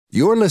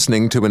You're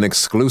listening to an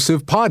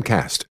exclusive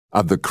podcast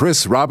of the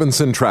Chris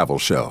Robinson Travel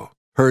Show.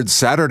 Heard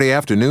Saturday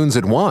afternoons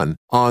at 1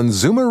 on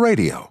Zoomer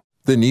Radio,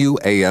 the new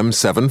AM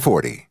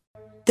 740.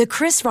 The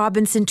Chris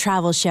Robinson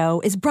Travel Show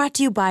is brought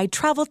to you by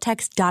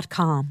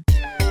TravelText.com.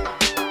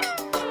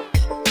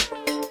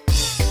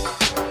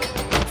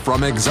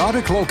 From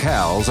exotic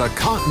locales a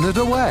continent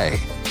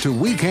away to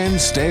weekend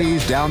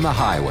stays down the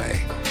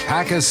highway,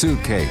 pack a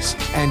suitcase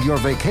and your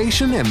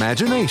vacation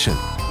imagination.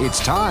 It's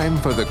time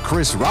for the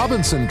Chris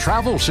Robinson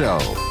Travel Show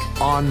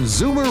on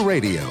Zoomer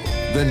Radio,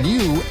 the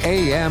new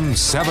AM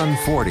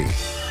 740.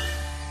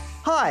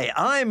 Hi,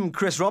 I'm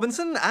Chris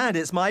Robinson, and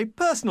it's my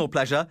personal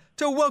pleasure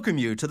to welcome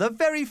you to the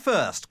very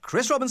first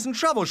Chris Robinson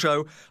Travel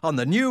Show on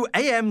the new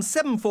AM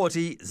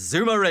 740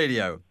 Zoomer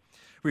Radio.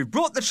 We've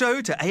brought the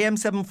show to AM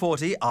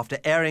 740 after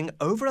airing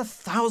over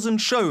 1,000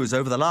 shows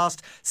over the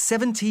last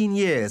 17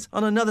 years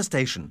on another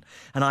station,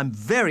 and I'm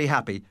very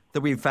happy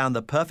that we've found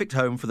the perfect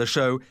home for the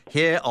show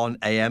here on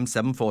AM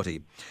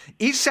 740.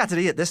 Each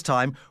Saturday at this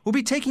time, we'll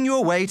be taking you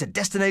away to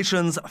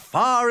destinations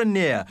far and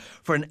near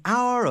for an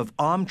hour of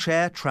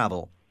armchair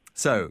travel.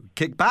 So,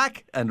 kick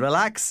back and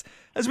relax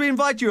as we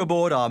invite you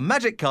aboard our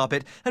magic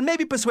carpet and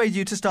maybe persuade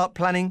you to start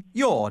planning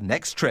your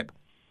next trip.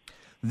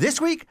 This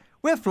week,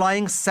 we're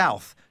flying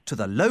south to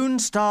the Lone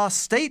Star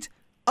State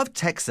of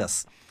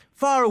Texas,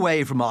 far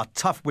away from our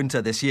tough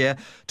winter this year,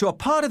 to a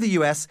part of the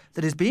US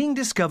that is being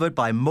discovered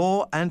by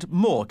more and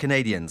more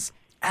Canadians.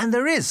 And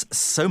there is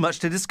so much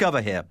to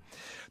discover here.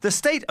 The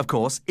state, of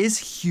course,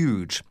 is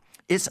huge.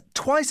 It's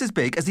twice as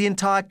big as the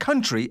entire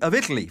country of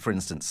Italy, for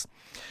instance.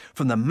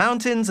 From the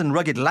mountains and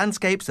rugged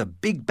landscapes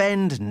of Big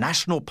Bend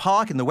National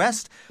Park in the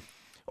west,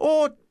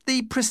 or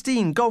the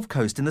pristine Gulf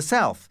Coast in the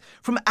south,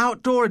 from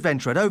outdoor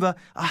adventure at over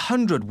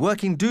 100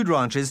 working dude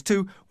ranches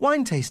to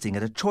wine tasting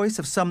at a choice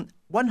of some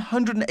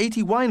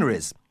 180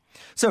 wineries.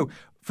 So,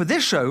 for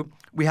this show,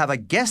 we have a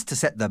guest to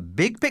set the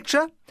big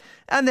picture,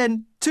 and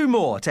then two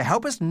more to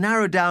help us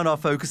narrow down our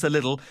focus a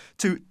little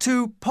to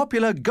two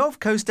popular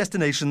Gulf Coast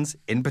destinations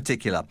in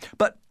particular.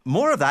 But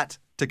more of that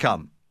to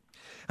come.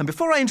 And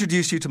before I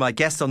introduce you to my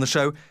guests on the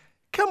show,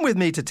 come with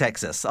me to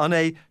Texas on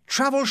a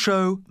travel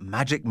show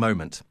magic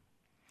moment.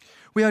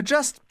 We are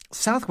just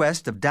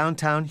southwest of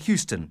downtown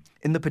Houston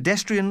in the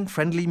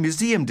pedestrian-friendly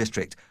museum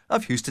district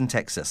of Houston,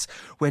 Texas,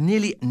 where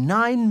nearly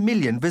 9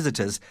 million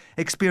visitors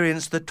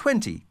experience the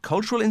 20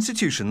 cultural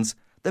institutions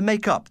that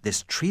make up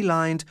this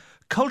tree-lined,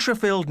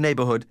 culture-filled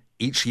neighborhood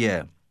each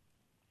year.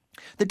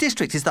 The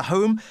district is the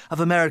home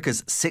of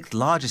America's 6th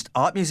largest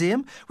art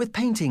museum, with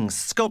paintings,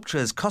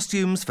 sculptures,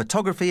 costumes,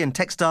 photography and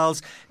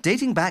textiles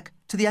dating back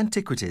to the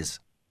antiquities.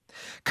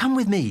 Come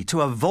with me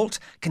to a vault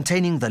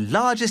containing the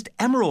largest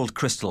emerald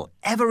crystal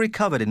ever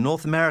recovered in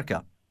North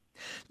America.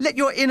 Let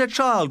your inner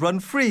child run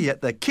free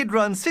at the Kid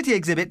Run City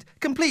exhibit,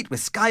 complete with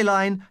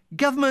skyline,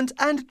 government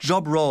and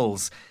job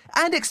roles,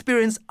 and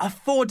experience a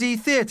 4D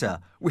theatre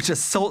which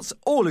assaults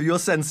all of your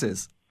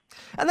senses.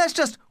 And that's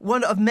just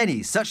one of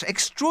many such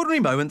extraordinary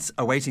moments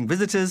awaiting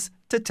visitors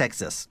to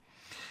Texas.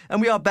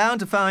 And we are bound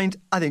to find,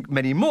 I think,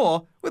 many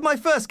more with my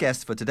first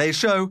guest for today's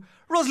show,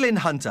 Rosalind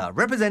Hunter,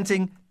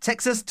 representing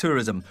Texas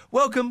Tourism.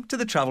 Welcome to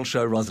the Travel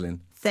Show,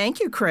 Rosalind.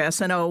 Thank you,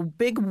 Chris, and a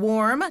big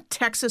warm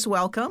Texas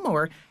welcome,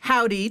 or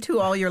howdy, to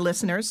all your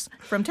listeners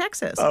from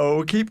Texas.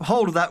 Oh, keep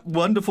hold of that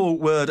wonderful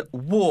word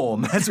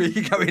warm as we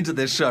go into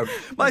this show.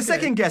 My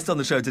second guest on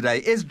the show today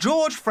is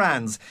George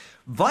Franz,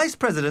 Vice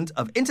President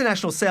of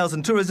International Sales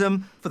and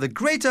Tourism for the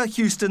Greater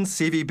Houston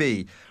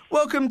CVB.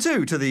 Welcome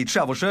to the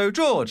Travel Show,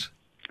 George.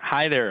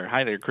 Hi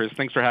there, Chris.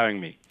 Thanks for having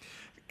me.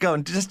 Go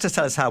on, just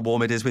tell us how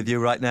warm it is with you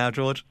right now,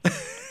 George.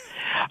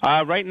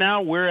 Right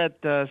now, we're at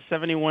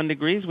 71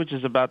 degrees, which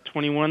is about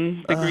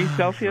 21 degrees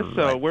Celsius.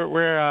 So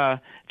we're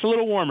it's a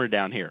little warmer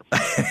down here.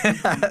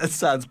 That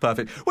sounds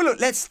perfect. Well, look,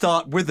 let's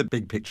start with the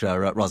big picture,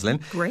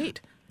 Rosalind. Great.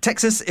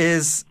 Texas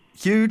is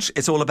huge.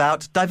 It's all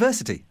about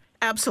diversity.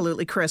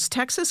 Absolutely, Chris.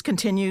 Texas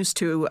continues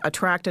to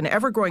attract an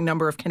ever-growing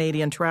number of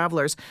Canadian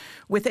travelers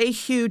with a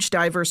huge,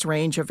 diverse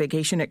range of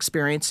vacation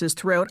experiences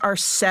throughout our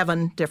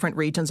 7 different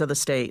regions of the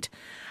state.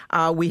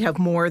 We have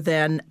more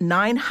than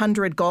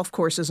 900 golf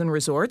courses and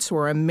resorts.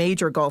 We're a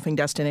major golfing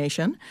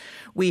destination.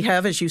 We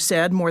have, as you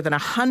said, more than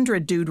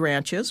 100 dude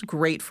ranches,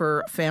 great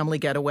for family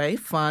getaway,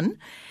 fun.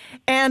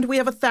 And we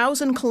have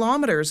 1,000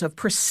 kilometers of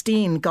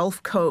pristine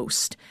Gulf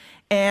Coast.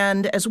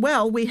 And as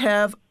well, we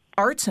have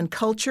arts and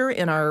culture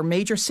in our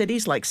major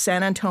cities like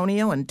San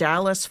Antonio and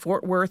Dallas,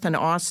 Fort Worth and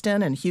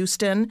Austin and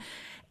Houston,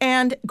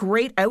 and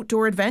great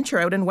outdoor adventure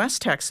out in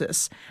West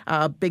Texas,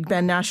 Big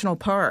Bend National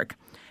Park.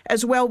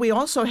 As well, we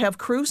also have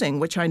cruising,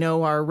 which I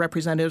know our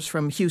representatives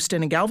from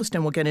Houston and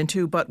Galveston will get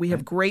into, but we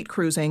have great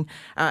cruising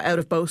out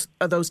of both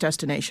of those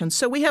destinations.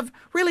 So we have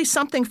really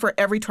something for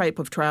every type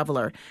of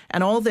traveler.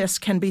 And all this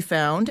can be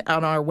found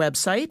on our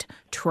website,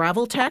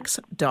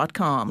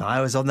 TravelText.com.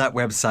 I was on that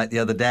website the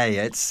other day.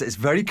 It's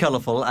very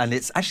colourful and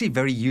it's actually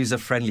very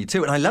user-friendly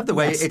too. And I love the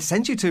way it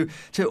sends you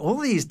to all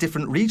these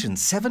different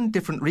regions, 7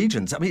 different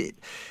regions. I mean,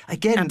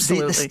 again,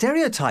 the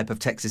stereotype of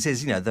Texas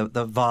is,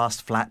 the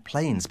vast flat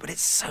plains, but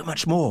it's so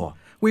much more.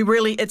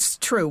 It's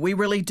true. We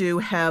really do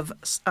have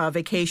a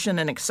vacation,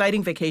 an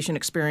exciting vacation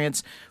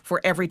experience for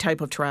every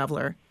type of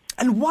traveler.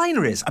 And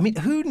wineries. I mean,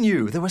 who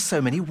knew there were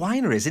so many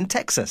wineries in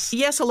Texas?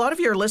 Yes, a lot of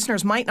your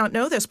listeners might not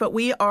know this, but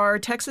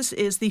Texas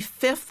is the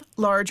 5th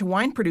large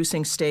wine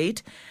producing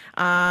state.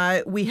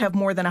 We have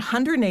more than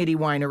 180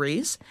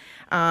 wineries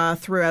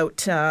throughout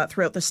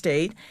the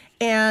state.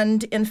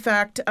 And in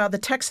fact, the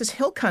Texas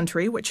Hill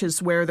Country, which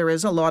is where there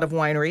is a lot of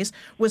wineries,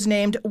 was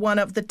named one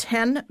of the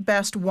 10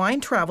 best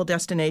wine travel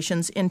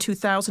destinations in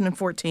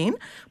 2014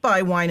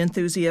 by Wine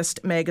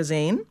Enthusiast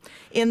magazine.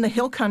 In the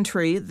Hill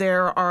Country,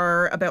 there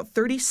are about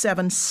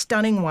 37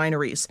 stunning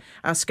wineries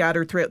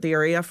scattered throughout the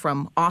area,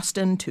 from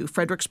Austin to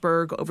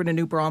Fredericksburg over to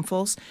New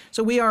Braunfels.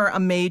 So we are a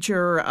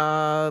major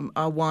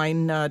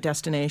wine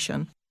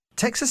destination.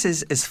 Texas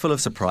is full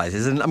of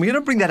surprises, and I'm going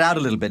to bring that out a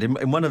little bit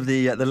in one of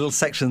the little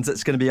sections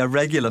that's going to be a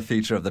regular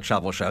feature of the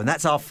travel show, and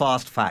that's our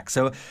fast facts.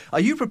 So are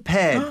you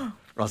prepared,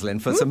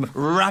 Rosalind, for some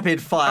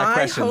rapid-fire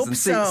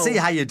questions and see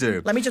how you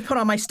do? Let me just put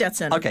on my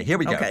Stetson. Okay, here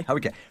we go.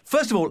 Okay.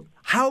 First of all,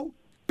 how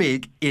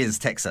big is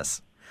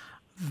Texas?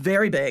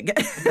 Very big.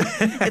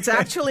 It's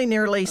actually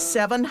nearly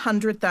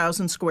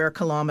 700,000 square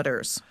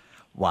kilometers.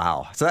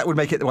 Wow. So that would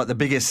make it, the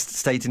biggest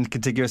state in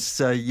contiguous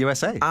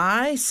USA?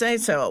 I say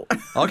so.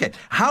 Okay.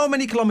 How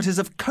many kilometers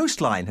of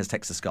coastline has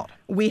Texas got?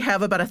 We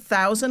have about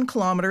 1,000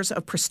 kilometers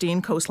of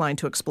pristine coastline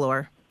to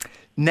explore.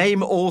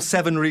 Name all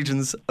 7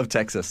 regions of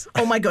Texas.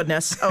 Oh, my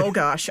goodness. Oh,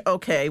 gosh.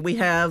 Okay. We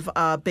have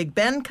Big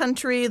Bend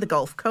country, the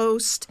Gulf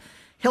Coast,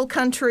 Hill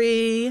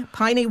Country,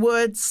 Piney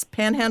Woods,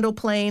 Panhandle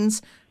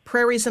Plains,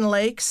 Prairies and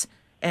Lakes,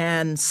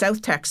 and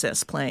South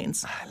Texas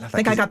Plains. I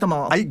think I got them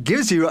all. It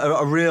gives you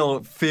a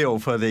real feel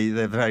for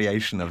the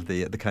variation of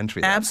the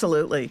country there.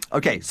 Absolutely.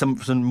 Okay, some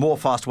more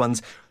fast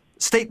ones.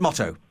 State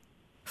motto.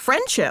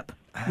 Friendship.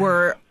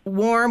 We're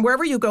warm.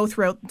 Wherever you go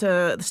throughout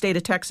the state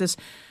of Texas,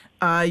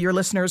 your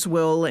listeners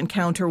will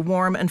encounter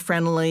warm and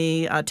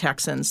friendly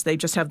Texans. They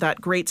just have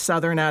that great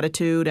Southern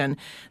attitude, and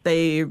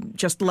they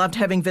just loved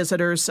having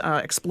visitors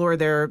explore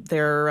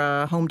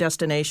their home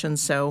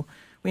destinations. So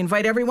we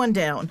invite everyone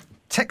down.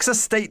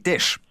 Texas state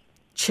dish.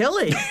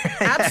 Chili.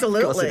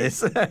 Absolutely. Of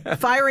course it is.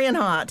 Fiery and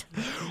hot.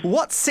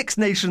 What 6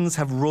 nations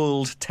have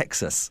ruled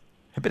Texas?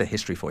 A bit of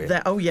history for you.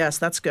 Yes,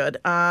 that's good.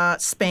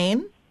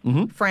 Spain,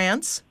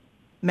 France,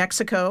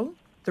 Mexico,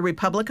 the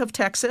Republic of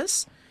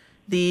Texas,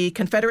 the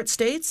Confederate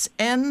States,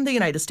 and the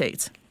United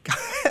States.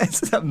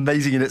 It's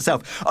amazing in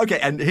itself. Okay,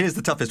 and here's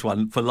the toughest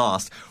one for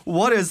last.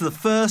 What is the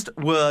first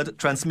word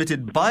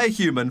transmitted by a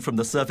human from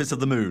the surface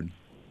of the moon?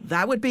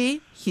 That would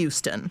be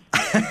Houston.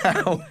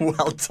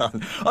 Well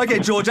done. Okay,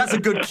 George, that's a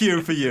good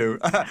cue for you.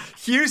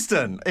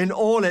 Houston, in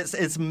all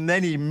its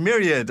many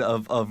myriad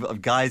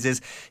of guises,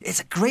 it's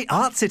a great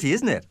art city,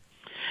 isn't it?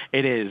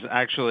 It is.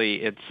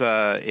 Actually,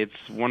 it's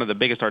one of the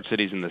biggest art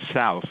cities in the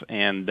South,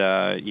 and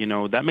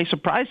that may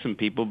surprise some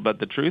people, but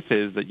the truth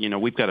is that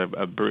we've got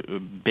a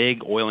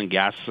big oil and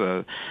gas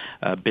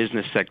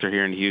business sector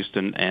here in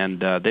Houston,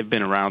 and they've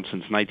been around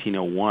since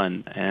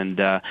 1901,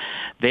 and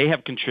they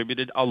have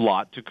contributed a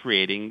lot to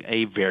creating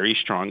a very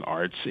strong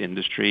arts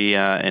industry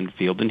and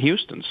field in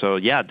Houston. So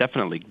yeah,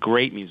 definitely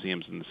great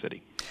museums in the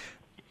city.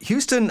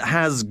 Houston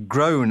has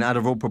grown out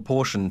of all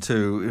proportion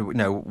to,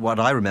 what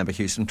I remember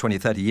Houston 20,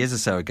 30 years or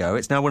so ago.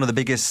 It's now one of the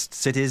biggest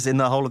cities in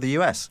the whole of the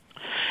U.S.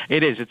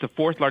 It is. It's the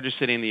 4th largest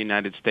city in the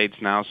United States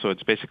now, so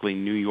it's basically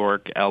New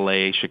York,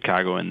 L.A.,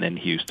 Chicago, and then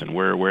Houston.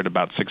 We're at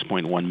about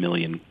 6.1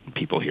 million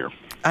people here.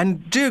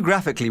 And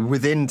geographically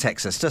within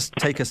Texas, just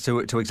take us to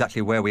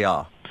exactly where we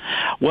are.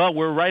 Well,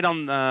 we're right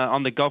on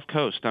the Gulf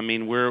Coast. I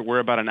mean, we're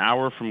about an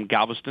hour from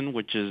Galveston,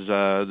 which is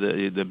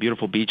the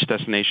beautiful beach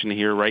destination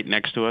here right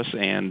next to us.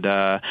 And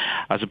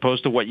as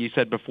opposed to what you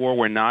said before,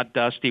 we're not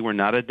dusty, we're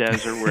not a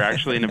desert. We're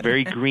actually in a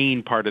very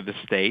green part of the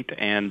state,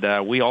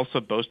 and we also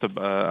boast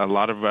a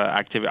lot of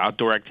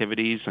outdoor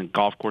activities and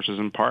golf courses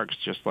and parks,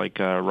 just like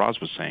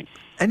Roz was saying.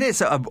 And it's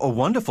a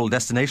wonderful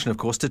destination, of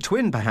course, to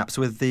twin perhaps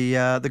with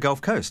the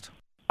Gulf Coast.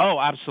 Oh,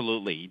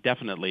 absolutely,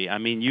 definitely. I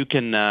mean, you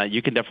can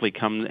definitely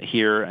come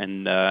here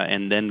and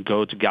then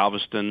go to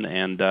Galveston,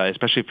 and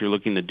especially if you're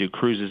looking to do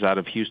cruises out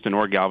of Houston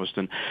or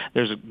Galveston,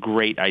 there's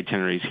great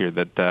itineraries here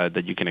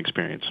that you can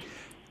experience.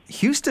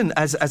 Houston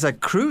as a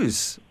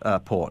cruise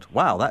port.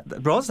 Wow,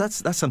 Roz,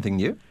 that's something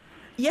new.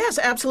 Yes,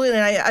 absolutely.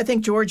 And I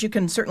think, George, you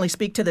can certainly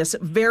speak to this.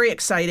 Very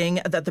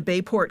exciting that the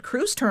Bayport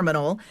Cruise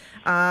Terminal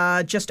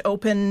just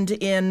opened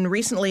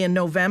recently in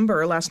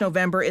last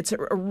November. It's a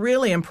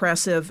really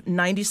impressive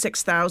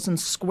 96,000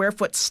 square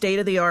foot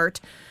state-of-the-art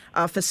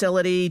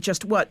facility.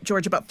 Just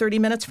George, about 30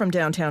 minutes from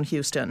downtown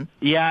Houston?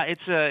 Yeah,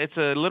 it's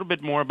a little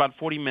bit more, about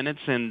 40 minutes,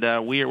 and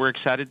we're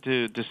excited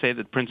to say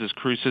that Princess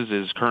Cruises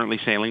is currently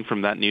sailing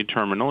from that new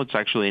terminal. It's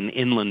actually an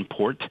inland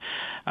port.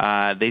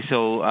 They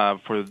sail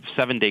for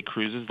 7-day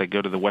cruises that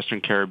go to the Western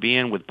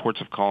Caribbean with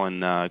ports of call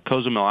in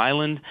Cozumel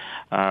Island,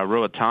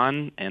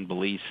 Roatan, and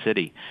Belize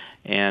City.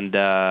 And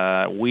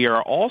we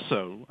are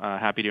also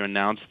happy to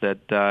announce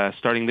that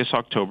starting this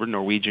October,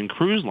 Norwegian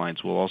Cruise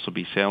Lines will also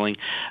be sailing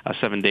a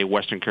 7-day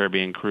Western Caribbean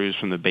Caribbean cruise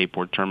from the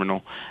Bayport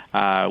terminal,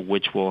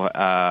 which will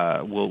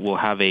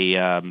have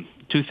a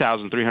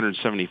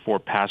 2,374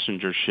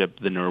 passenger ship,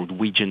 the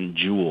Norwegian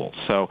Jewel.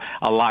 So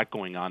a lot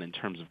going on in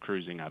terms of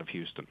cruising out of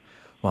Houston.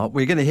 Well,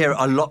 we're going to hear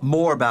a lot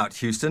more about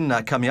Houston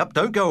coming up.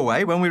 Don't go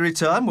away. When we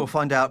return, we'll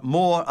find out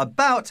more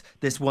about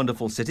this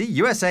wonderful city,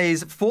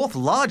 USA's fourth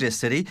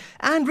largest city,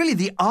 and really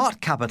the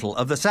art capital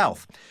of the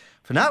South.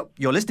 For now,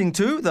 you're listening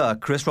to the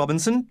Chris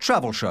Robinson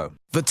Travel Show.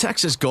 The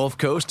Texas Gulf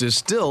Coast is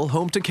still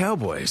home to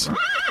cowboys.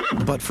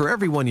 But for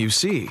everyone you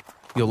see,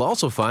 you'll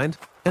also find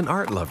an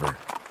art lover,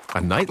 a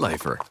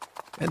nightlifer,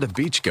 and a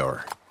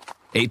beachgoer.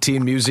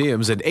 18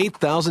 museums and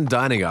 8,000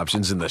 dining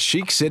options in the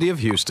chic city of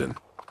Houston.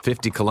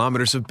 50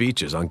 kilometers of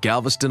beaches on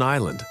Galveston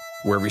Island,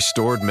 where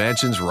restored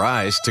mansions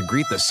rise to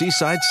greet the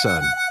seaside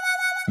sun.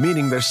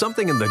 Meaning there's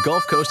something in the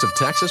Gulf Coast of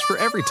Texas for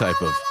every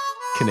type of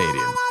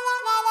Canadian.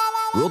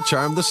 We'll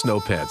charm the snow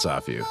pants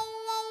off you.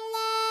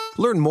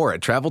 Learn more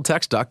at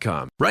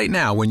TravelTex.com. Right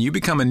now, when you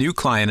become a new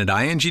client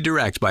at ING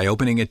Direct by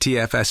opening a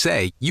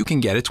TFSA, you can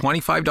get a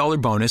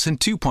 $25 bonus and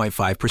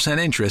 2.5%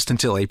 interest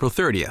until April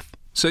 30th.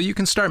 So you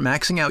can start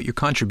maxing out your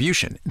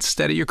contribution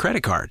instead of your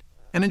credit card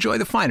and enjoy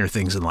the finer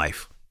things in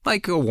life,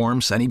 like a warm,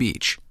 sunny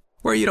beach,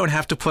 where you don't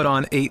have to put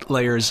on 8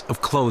 layers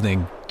of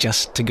clothing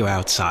just to go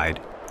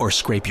outside or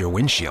scrape your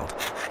windshield.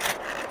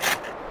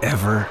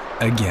 Ever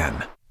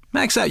again.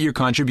 Max out your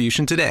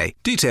contribution today.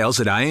 Details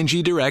at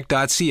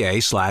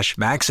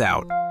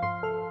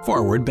ingdirect.ca/maxout.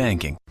 Forward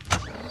banking.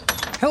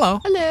 Hello.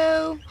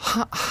 Hello.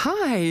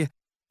 Hi.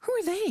 Who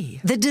are they?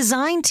 The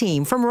design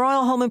team from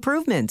Royal Home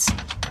Improvements.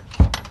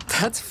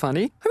 That's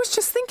funny. I was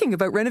just thinking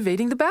about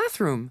renovating the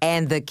bathroom.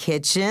 And the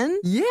kitchen?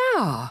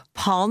 Yeah.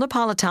 Paul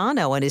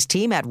Napolitano and his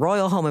team at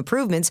Royal Home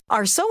Improvements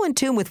are so in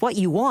tune with what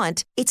you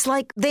want, it's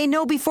like they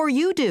know before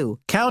you do.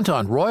 Count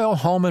on Royal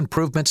Home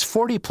Improvements'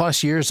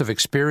 40-plus years of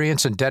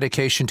experience and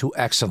dedication to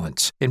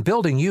excellence in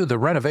building you the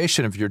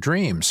renovation of your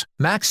dreams,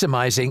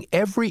 maximizing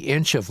every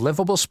inch of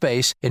livable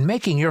space in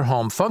making your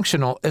home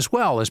functional as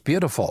well as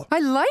beautiful. I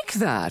like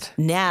that.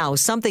 Now,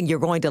 something you're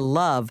going to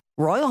love.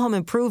 Royal Home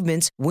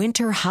Improvements'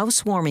 winter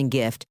housewarming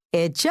gift.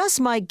 It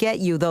just might get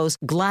you those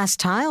glass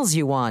tiles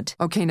you want.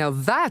 Okay, now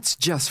that's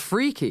just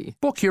freaky.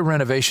 Book your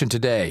renovation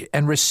today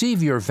and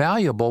receive your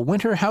valuable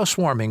winter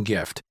housewarming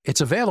gift. It's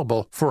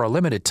available for a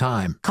limited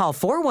time. Call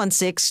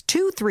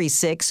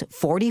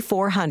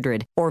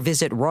 416-236-4400 or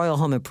visit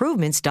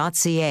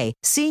royalhomeimprovements.ca.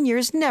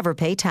 Seniors never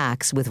pay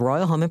tax with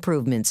Royal Home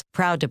Improvements.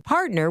 Proud to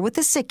partner with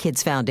the Sick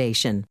Kids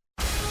Foundation.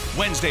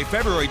 Wednesday,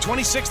 February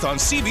 26th on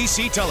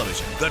CBC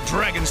Television. The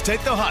Dragons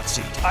take the hot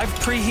seat. I've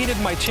preheated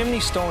my chimney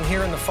stone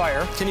here in the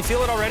fire. Can you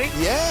feel it already?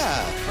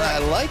 Yeah, I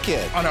like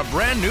it. On a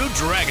brand new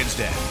Dragons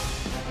Den.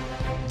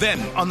 Then,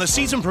 on the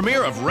season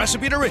premiere of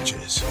Recipe to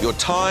Riches. Your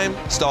time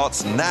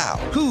starts now.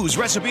 Whose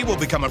recipe will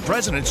become a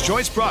President's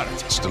Choice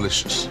product? It's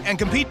delicious. And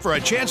compete for a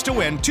chance to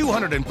win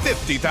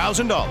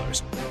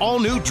 $250,000. All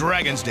new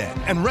Dragons Den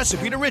and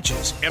Recipe to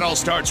Riches. It all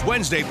starts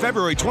Wednesday,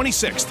 February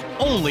 26th,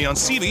 only on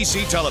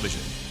CBC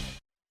Television.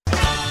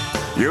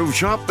 You've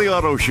shopped the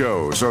auto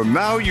show, so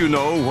now you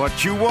know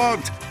what you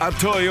want. A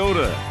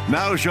Toyota.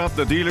 Now shop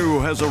the dealer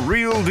who has a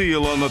real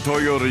deal on the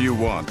Toyota you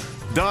want.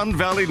 Don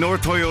Valley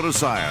North Toyota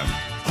Scion.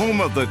 Home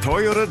of the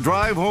Toyota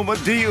Drive Home a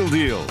Deal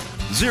Deal.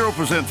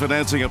 0%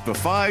 financing up to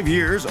 5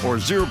 years or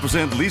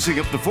 0% leasing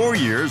up to 4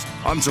 years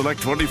on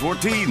select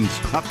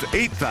 2014s. Up to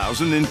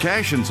 $8,000 in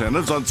cash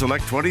incentives on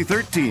select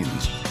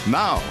 2013s.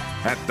 Now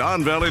at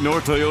Don Valley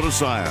North Toyota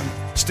Scion.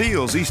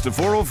 Steeles east of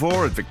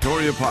 404 at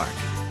Victoria Park.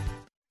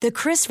 The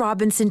Chris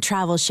Robinson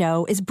Travel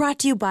Show is brought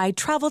to you by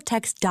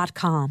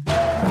TravelTex.com.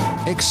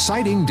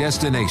 Exciting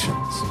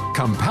destinations,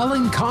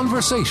 compelling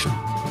conversation.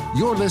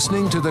 You're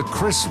listening to the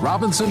Chris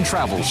Robinson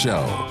Travel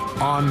Show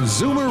on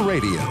Zoomer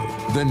Radio,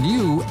 the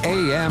new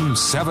AM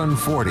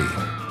 740.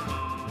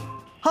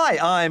 Hi,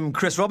 I'm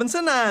Chris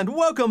Robinson, and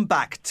welcome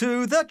back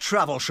to the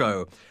Travel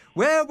Show,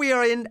 where we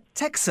are in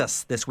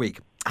Texas this week.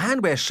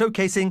 And we're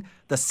showcasing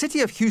the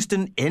city of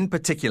Houston in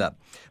particular.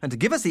 And to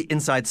give us the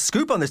inside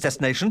scoop on this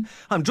destination,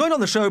 I'm joined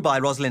on the show by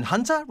Rosalind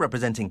Hunter,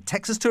 representing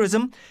Texas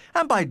Tourism,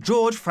 and by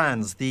George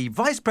Franz, the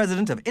Vice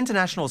President of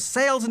International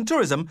Sales and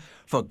Tourism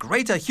for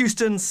Greater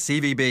Houston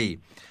CVB.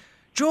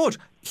 George,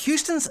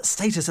 Houston's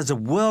status as a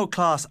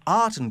world-class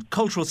art and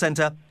cultural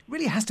centre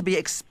really has to be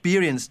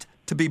experienced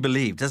to be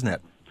believed, doesn't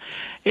it?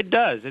 It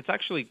does. It's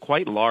actually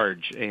quite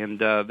large, and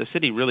the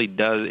city really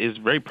is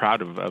very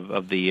proud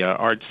of the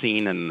art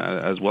scene and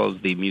as well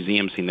as the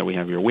museum scene that we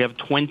have here. We have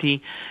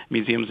 20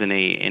 museums in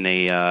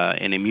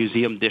a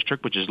museum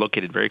district, which is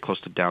located very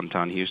close to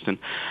downtown Houston.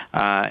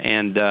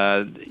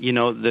 The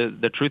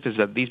truth is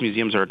that these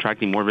museums are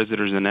attracting more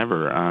visitors than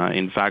ever.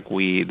 In fact,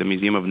 the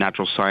Museum of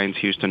Natural Science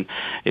Houston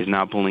is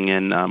now pulling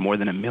in more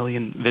than 1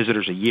 million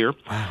visitors a year.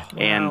 Wow.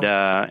 And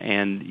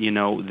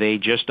they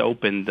just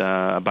opened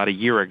about a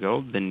year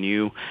ago the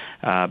new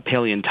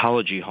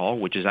paleontology hall,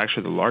 which is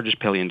actually the largest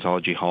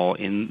paleontology hall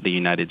in the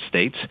United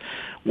States,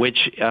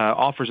 which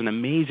offers an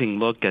amazing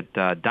look at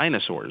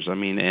dinosaurs. I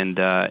mean,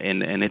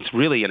 and it's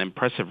really an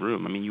impressive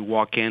room. I mean, you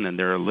walk in and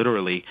there are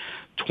literally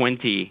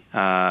 20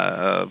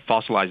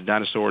 fossilized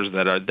dinosaurs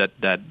that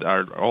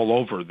are all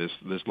over this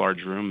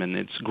large room, and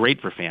it's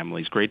great for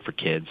families, great for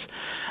kids.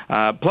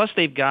 Plus,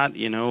 they've got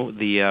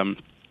the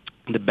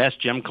best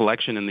gem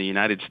collection in the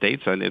United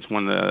States, and it's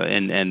one of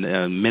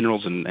the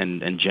minerals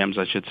and gems,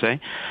 I should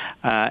say.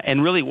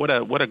 And really,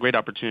 what a great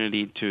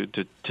opportunity to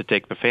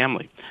take the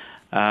family.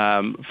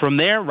 From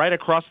there, right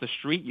across the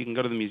street, you can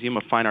go to the Museum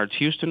of Fine Arts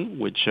Houston,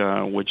 which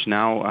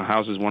now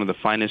houses one of the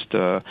finest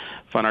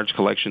fine arts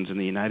collections in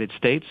the United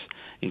States.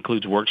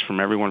 Includes works from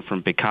everyone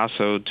from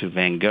Picasso to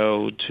Van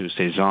Gogh to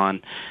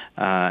Cézanne,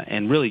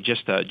 and really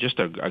just a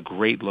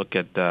great look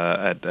at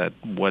the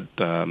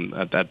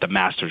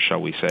masters, shall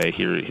we say,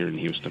 here in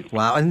Houston.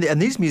 Wow, and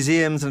these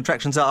museums and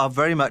attractions are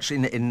very much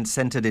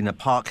centered in a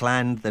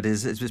parkland that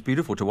is just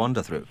beautiful to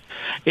wander through.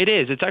 It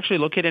is. It's actually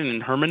located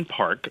in Herman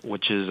Park,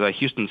 which is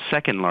Houston's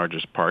second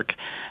largest park,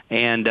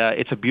 and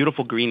it's a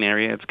beautiful green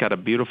area. It's got a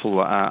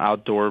beautiful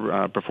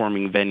outdoor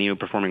performing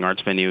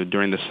arts venue.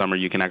 During the summer,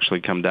 you can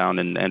actually come down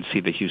and see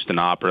the Houston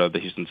Opera, the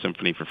Houston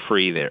Symphony for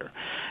free there,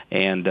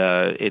 and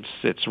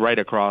it's right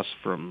across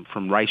from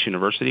Rice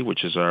University,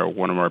 which is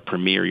one of our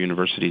premier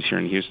universities here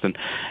in Houston,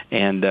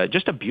 and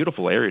just a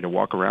beautiful area to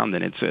walk around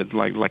in. It's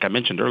like I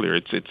mentioned earlier,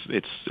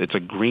 it's a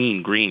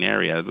green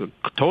area,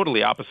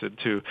 totally opposite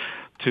to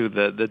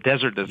the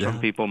desert that some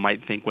people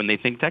might think when they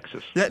think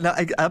Texas. Yeah, no,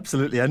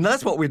 absolutely, and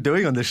that's what we're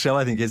doing on this show.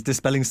 I think is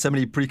dispelling so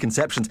many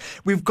preconceptions.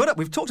 We've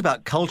talked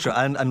about culture,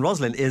 and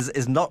Rosalind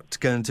is not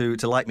going to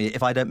like me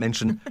if I don't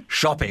mention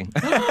shopping.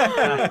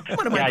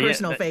 One of my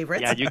personal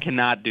favorites. Yeah, you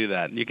cannot do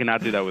that. You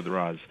cannot do that with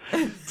Roz.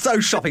 So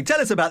shopping.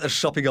 Tell us about the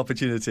shopping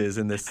opportunities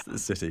in this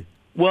city.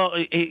 Well,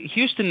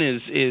 Houston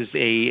is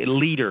a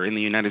leader in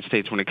the United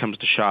States when it comes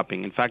to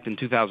shopping. In fact, in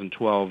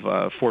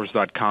 2012,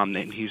 Forbes.com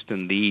named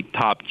Houston the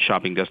top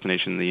shopping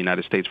destination in the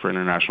United States for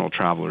international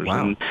travelers.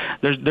 Wow. And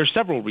there's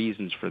several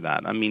reasons for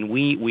that. I mean,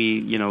 we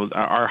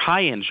our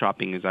high-end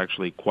shopping is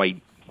actually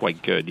quite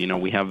good. You know,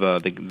 we have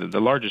the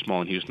largest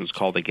mall in Houston is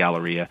called the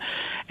Galleria,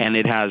 and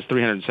it has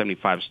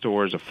 375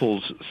 stores, a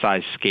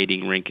full-size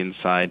skating rink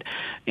inside,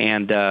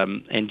 and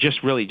just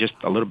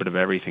a little bit of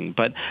everything.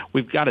 But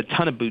we've got a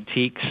ton of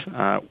boutiques.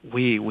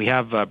 We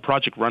have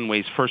Project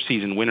Runway's first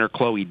season winner,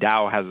 Chloe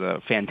Dow, has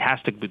a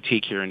fantastic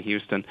boutique here in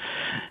Houston,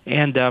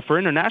 and for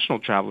international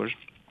travelers,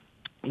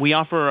 we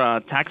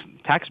offer tax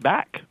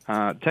back.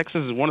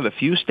 Texas is one of the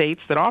few states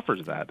that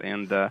offers that,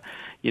 and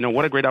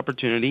what a great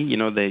opportunity.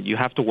 You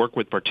have to work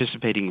with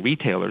participating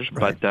retailers,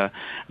 right. But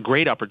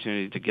great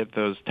opportunity to get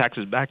those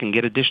taxes back and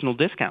get additional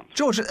discounts.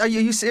 George, are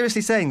you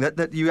seriously saying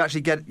that you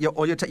actually get you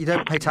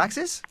don't pay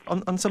taxes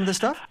on some of this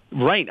stuff?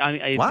 Right.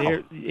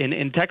 Wow.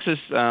 In Texas,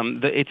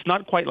 it's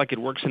not quite like it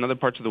works in other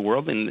parts of the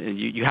world, and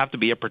you have to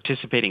be a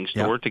participating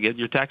store to get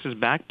your taxes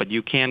back, but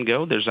you can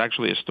go. There's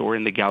actually a store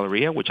in the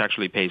Galleria which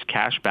actually pays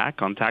cash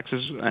back on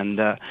taxes, and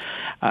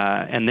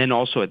then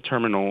also at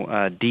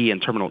Terminal D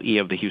and Terminal E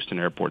of the Houston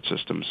Airport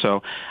system.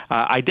 So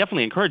I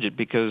definitely encourage it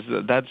because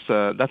that's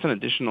an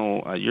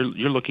additional.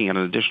 You're looking at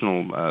an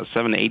additional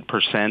 7 to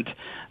 8%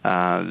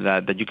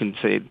 that you can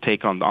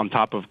take on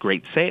top of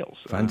great sales.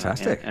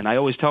 Fantastic. And I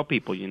always tell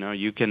people,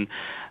 you can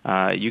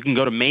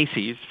go to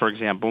Macy's, for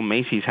example.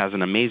 Macy's has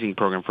an amazing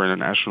program for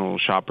international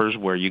shoppers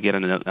where you get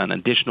an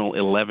additional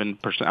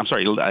 11%. I'm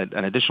sorry,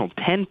 an additional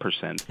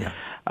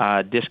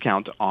 10%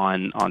 discount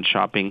on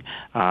shopping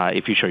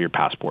if you show your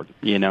passport.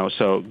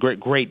 So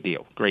great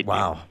deal. Great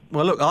deal.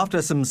 Well, look,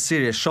 after some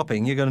serious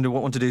shopping, you're going to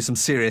want to do some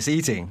serious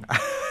eating.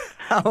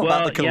 How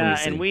about the culinary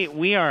scene? And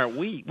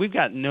we've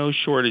got no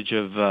shortage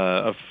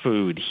of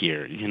food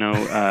here.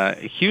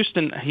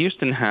 Houston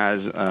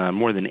has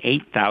more than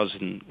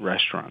 8,000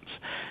 restaurants,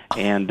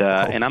 and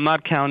I'm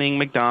not counting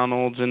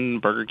McDonald's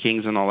and Burger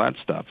Kings and all that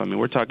stuff. I mean,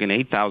 we're talking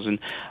 8,000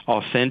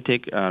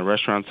 authentic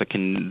restaurants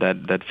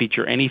that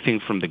feature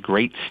anything from the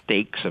great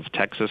steaks of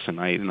Texas,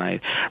 and I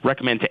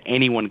recommend to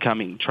anyone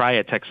coming try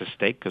a Texas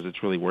steak because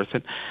it's really worth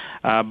it.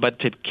 But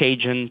to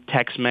Cajun,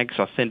 Tex-Mex,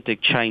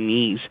 authentic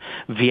Chinese,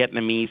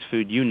 Vietnamese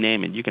food, you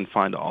name it, you can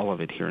find all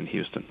of it here in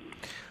Houston.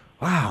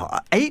 Wow,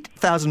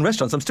 8,000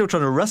 restaurants. I'm still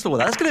trying to wrestle with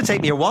that. That's going to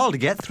take me a while to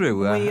get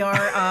through. We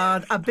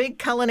are a big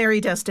culinary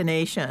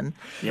destination,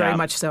 very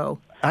much so.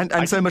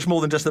 And so much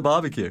more than just the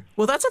barbecue.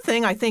 Well, that's a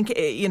thing. I think,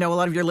 a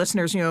lot of your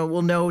listeners,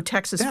 will know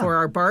Texas for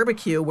our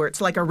barbecue, where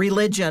it's like a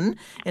religion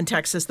in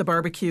Texas. The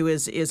barbecue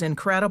is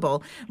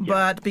incredible. Yeah.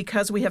 But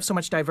because we have so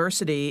much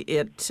diversity,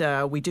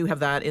 we do have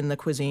that in the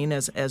cuisine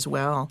as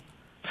well.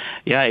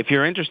 Yeah, if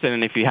you're interested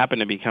and if you happen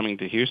to be coming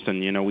to Houston,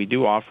 we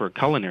do offer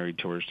culinary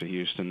tours to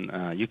Houston.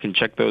 You can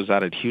check those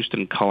out at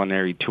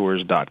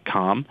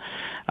HoustonCulinaryTours.com.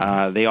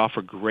 They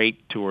offer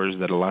great tours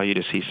that allow you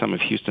to see some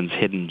of Houston's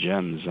hidden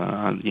gems.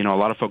 A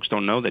lot of folks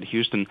don't know that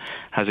Houston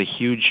has a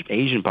huge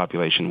Asian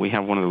population. We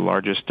have one of the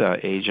largest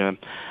Asia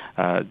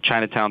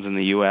Chinatowns in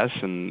the U.S.,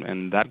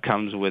 and that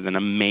comes with an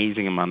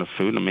amazing amount of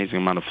food, an amazing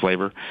amount of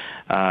flavor.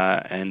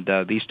 And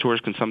these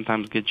tours can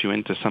sometimes get you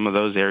into some of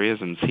those areas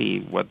and see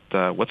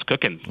what's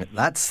cooking.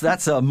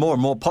 That's a more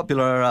and more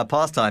popular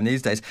pastime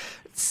these days.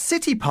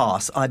 City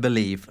Pass, I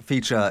believe,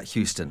 feature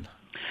Houston.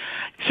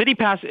 City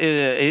Pass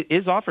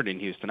is offered in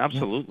Houston,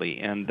 absolutely,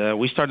 and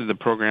we started the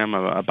program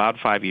about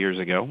 5 years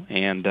ago,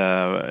 and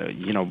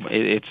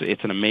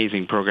it's an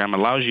amazing program. It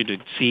allows you to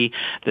see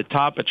the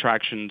top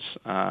attractions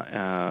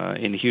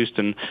in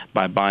Houston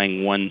by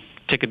buying one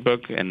ticket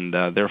book, and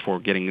therefore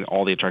getting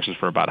all the attractions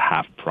for about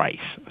half price.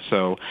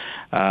 So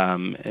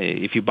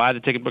if you buy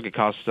the ticket book, it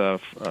costs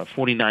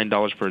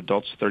 $49 for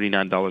adults,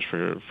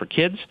 $39 for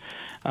kids.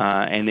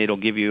 And it'll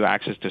give you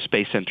access to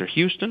Space Center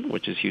Houston,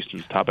 which is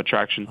Houston's top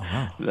attraction,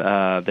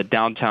 the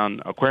Downtown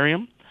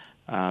Aquarium,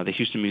 the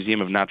Houston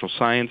Museum of Natural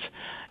Science,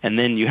 and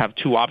then you have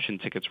 2 option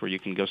tickets where you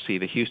can go see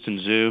the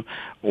Houston Zoo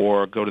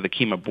or go to the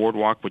Kemah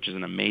Boardwalk, which is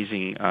an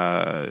amazing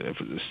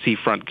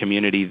seafront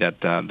community that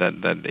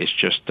is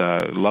just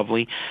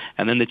lovely,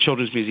 and then the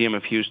Children's Museum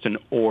of Houston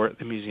or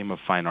the Museum of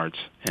Fine Arts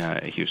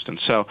Houston.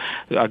 So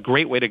a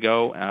great way to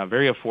go,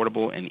 very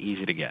affordable and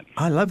easy to get.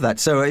 I love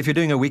that. So if you're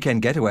doing a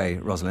weekend getaway,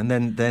 Rosalind,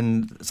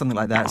 then something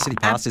like that, City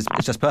Pass, is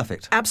just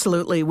perfect.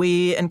 Absolutely.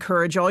 We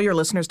encourage all your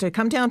listeners to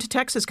come down to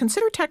Texas.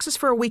 Consider Texas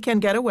for a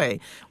weekend getaway.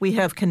 We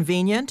have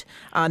convenient,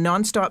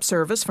 nonstop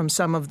service from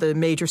some of the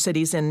major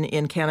cities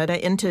in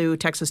Canada into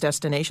Texas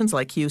destinations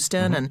like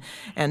Houston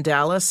and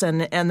Dallas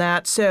and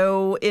that.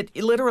 So it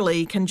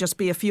literally can just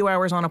be a few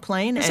hours on a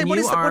plane. And what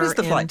is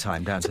the flight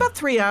time down to? It's about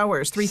 3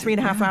 hours, three and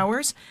a half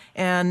hours.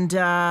 And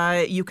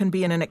you can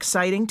be in an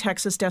exciting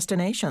Texas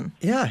destination.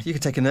 Yeah, you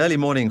could take an early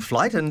morning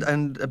flight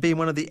and be in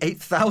one of the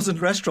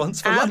 8,000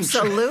 restaurants for lunch.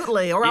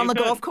 Absolutely. Or on the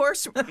golf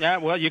course. Yeah,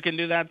 well, you can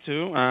do that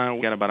too. We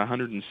got about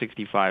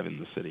 165 in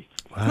the city.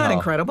 Wow. Isn't that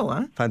incredible,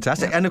 huh?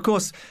 Fantastic. Yeah. And of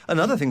course,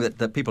 another thing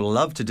that people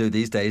love to do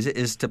these days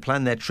is to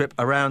plan their trip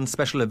around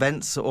special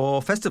events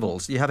or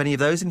festivals. Do you have any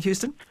of those in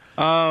Houston?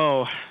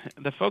 Oh,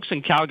 the folks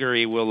in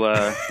Calgary will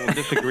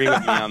disagree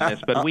with me on this,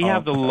 but we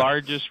have the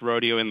largest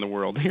rodeo in the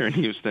world here in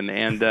Houston,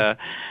 and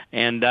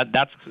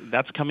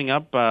that's coming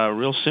up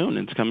real soon.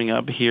 It's coming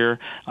up here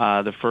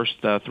the first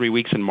 3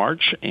 weeks in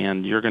March,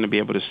 and you're going to be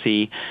able to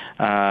see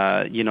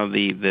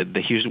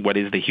the Houston, what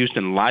is the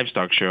Houston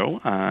Livestock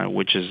Show,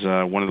 which is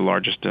one of the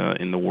largest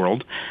in the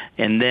world,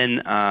 and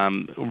then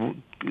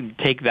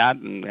take that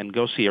and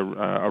go see a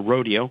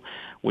rodeo,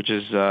 which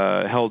is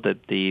held at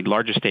the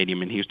largest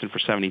stadium in Houston for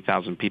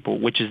 70,000 people,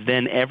 which is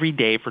then every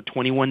day for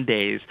 21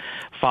 days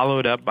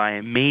followed up by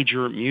a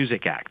major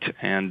music act.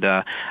 And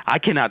I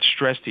cannot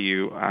stress to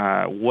you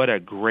what a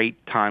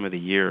great time of the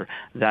year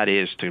that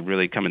is to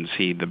really come and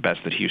see the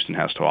best that Houston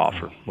has to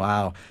offer.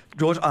 Wow.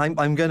 George, I'm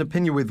going to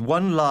pin you with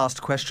one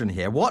last question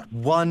here. What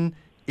one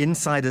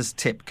insider's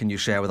tip can you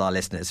share with our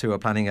listeners who are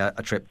planning a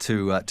trip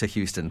to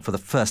Houston for the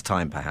first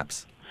time,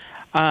 perhaps?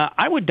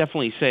 I would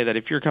definitely say that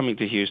if you're coming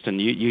to Houston,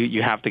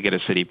 you have to get a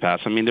city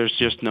pass. I mean, there's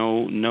just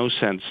no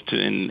sense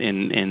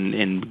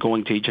in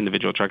going to each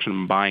individual attraction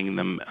and buying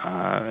them,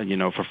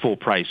 for full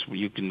price.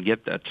 You can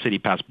get that city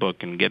pass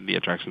book and get the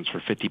attractions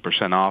for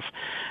 50% off,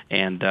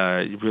 and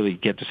really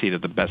get to see the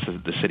best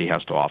that the city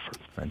has to offer.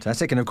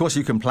 Fantastic. And of course,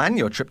 you can plan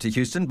your trip to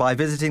Houston by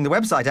visiting the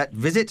website at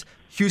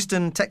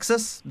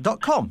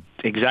visithoustentexas.com.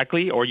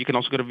 Exactly, or you can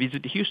also go to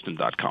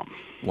visithouston.com.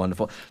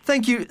 Wonderful.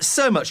 Thank you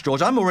so much, George.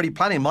 I'm already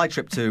planning my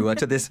trip to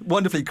this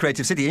wonderfully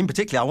creative city. In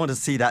particular, I want to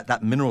see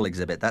that mineral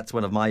exhibit. That's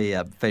one of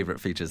my favourite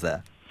features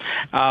there.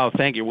 Oh,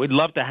 thank you. We'd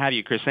love to have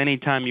you, Chris.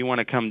 Anytime you want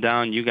to come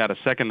down, you got a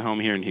second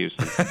home here in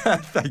Houston.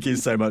 Thank you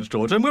so much,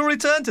 George. And we'll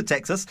return to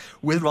Texas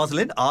with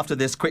Rosalind after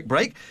this quick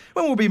break,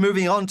 when we'll be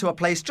moving on to a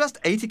place just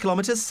 80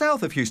 kilometres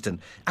south of Houston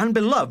and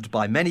beloved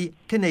by many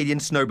Canadian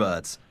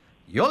snowbirds.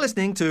 You're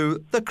listening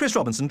to The Chris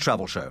Robinson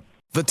Travel Show.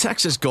 The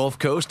Texas Gulf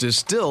Coast is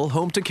still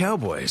home to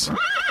cowboys.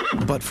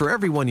 But for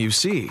everyone you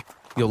see,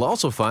 you'll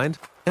also find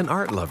an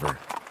art lover,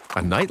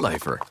 a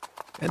nightlifer,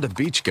 and a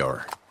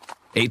beachgoer.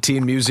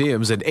 18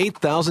 museums and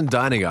 8,000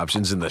 dining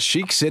options in the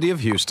chic city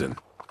of Houston.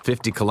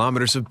 50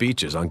 kilometers of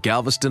beaches on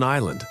Galveston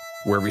Island,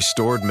 where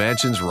restored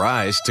mansions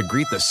rise to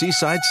greet the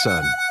seaside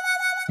sun.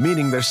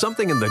 Meaning there's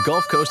something in the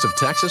Gulf Coast of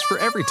Texas for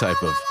every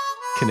type of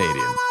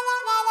Canadian.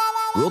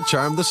 We'll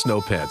charm the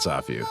snow pants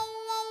off you.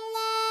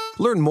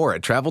 Learn more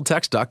at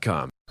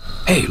TravelTex.com.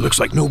 Hey, looks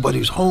like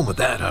nobody's home at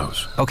that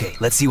house. Okay,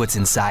 let's see what's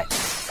inside.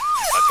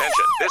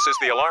 Attention, this is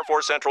the Alarm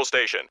Force Central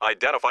Station.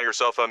 Identify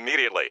yourself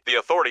immediately. The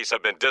authorities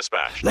have been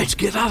dispatched. Let's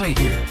get out of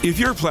here. If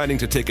you're planning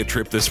to take a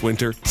trip this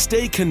winter,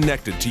 stay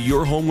connected to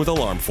your home with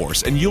Alarm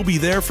Force and you'll be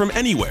there from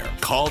anywhere.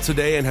 Call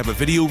today and have a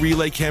video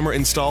relay camera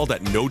installed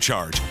at no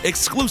charge.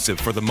 Exclusive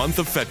for the month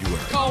of February.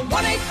 Call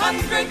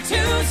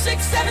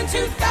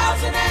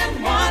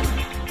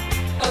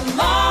 1-800-267-2001.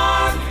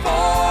 Alarm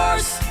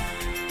Force.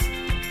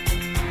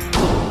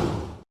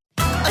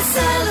 A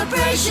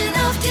celebration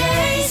of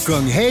taste.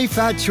 Kung Hei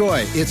Fat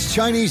Choi. It's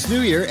Chinese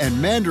New Year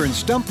and Mandarin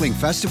Stumpling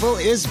Festival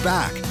is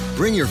back.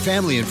 Bring your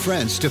family and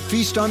friends to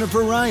feast on a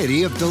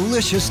variety of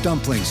delicious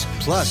dumplings.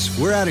 Plus,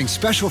 we're adding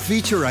special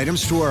feature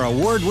items to our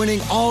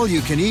award-winning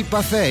all-you-can-eat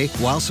buffet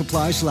while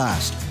supplies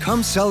last.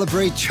 Come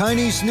celebrate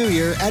Chinese New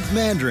Year at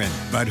Mandarin.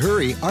 But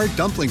hurry, our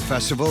dumpling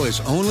festival is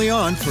only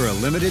on for a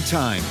limited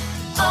time.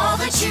 All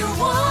that you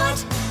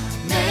want,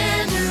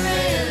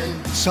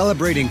 Mandarin.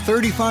 Celebrating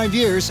 35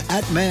 years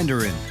at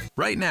Mandarin.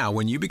 Right now,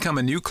 when you become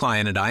a new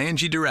client at ING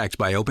Direct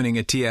by opening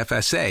a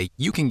TFSA,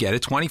 you can get a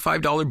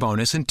 $25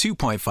 bonus and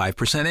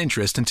 2.5%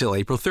 interest until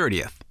April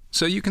 30th.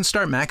 So you can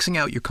start maxing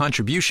out your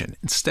contribution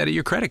instead of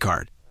your credit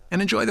card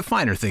and enjoy the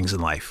finer things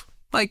in life,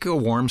 like a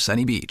warm,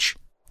 sunny beach,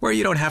 where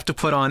you don't have to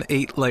put on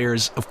 8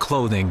 layers of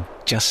clothing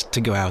just to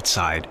go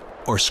outside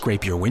or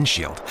scrape your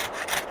windshield.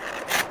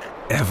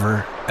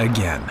 Ever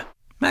again.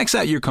 Max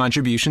out your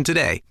contribution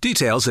today.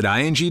 Details at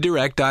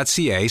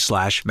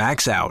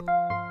ingdirect.ca/maxout.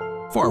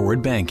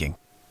 Forward banking.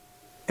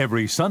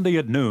 Every Sunday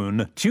at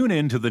noon, tune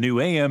in to the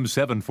new AM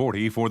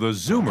 740 for the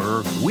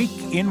Zoomer Week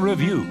in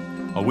Review,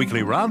 a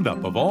weekly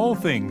roundup of all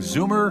things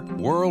Zoomer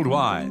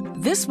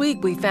worldwide. This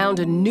week we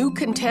found a new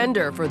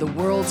contender for the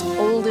world's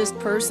oldest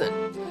person.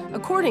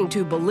 According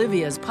to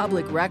Bolivia's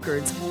public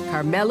records,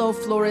 Carmelo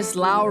Flores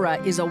Laura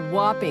is a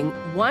whopping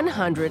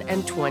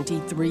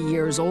 123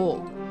 years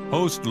old.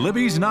 Host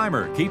Libby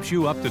Znaimer keeps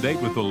you up to date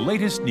with the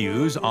latest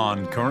news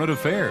on current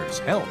affairs,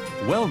 health,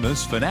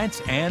 wellness,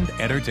 finance, and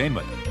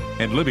entertainment.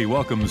 And Libby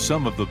welcomes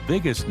some of the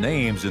biggest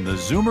names in the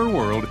Zoomer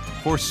world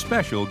for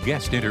special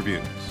guest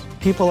interviews.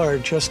 People are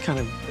just kind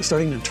of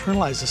starting to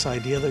internalize this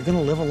idea they're going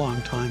to live a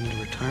long time into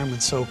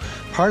retirement. So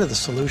part of the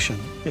solution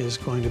is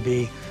going to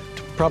be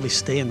to probably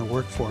stay in the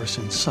workforce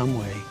in some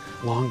way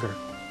longer.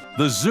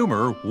 The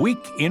Zoomer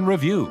Week in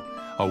Review,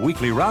 a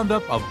weekly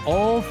roundup of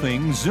all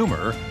things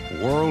Zoomer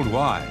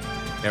worldwide.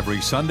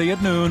 Every Sunday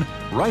at noon,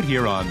 right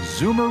here on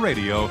Zoomer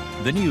Radio,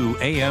 the new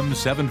AM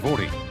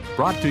 740.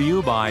 Brought to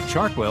you by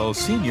Chartwell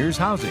Seniors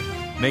Housing,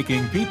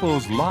 making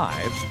people's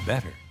lives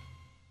better.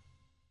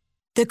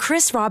 The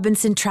Chris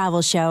Robinson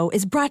Travel Show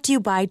is brought to you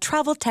by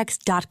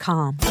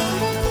TravelText.com.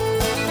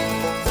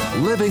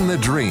 Living the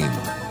dream.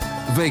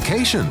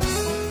 Vacation.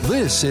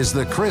 This is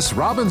the Chris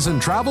Robinson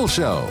Travel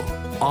Show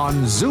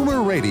on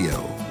Zoomer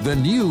Radio, the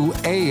new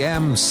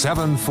AM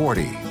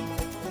 740.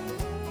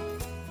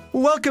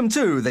 Welcome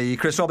to the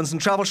Chris Robinson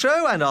Travel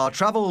Show and our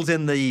travels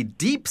in the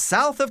deep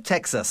south of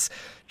Texas.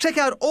 Check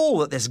out all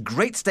that this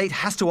great state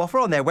has to offer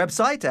on their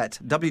website at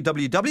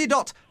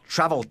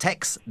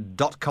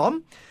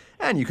www.traveltex.com.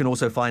 And you can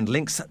also find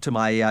links to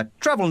my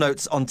travel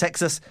notes on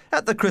Texas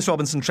at the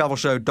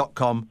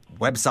chrisrobinsontravelshow.com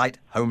website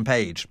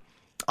homepage.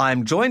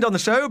 I'm joined on the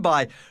show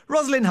by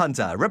Rosalind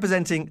Hunter,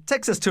 representing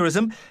Texas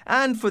Tourism,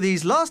 and for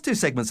these last 2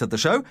 segments of the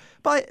show,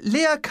 by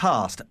Leah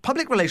Cast,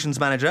 Public Relations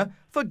Manager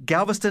for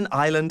Galveston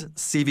Island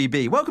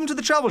CVB. Welcome to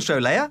the Travel Show,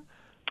 Leah.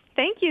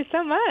 Thank you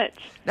so much.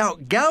 Now,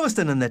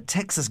 Galveston and the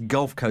Texas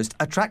Gulf Coast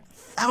attract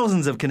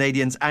thousands of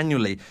Canadians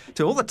annually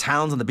to all the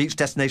towns and the beach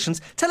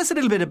destinations. Tell us a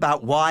little bit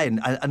about why and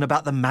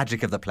about the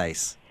magic of the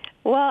place.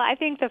 Well, I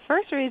think the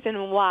first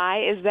reason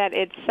why is that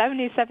it's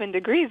 77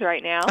 degrees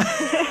right now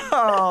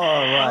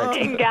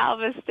in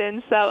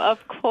Galveston. So,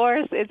 of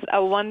course, it's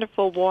a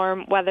wonderful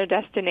warm weather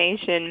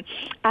destination.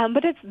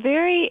 But it's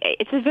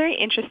a very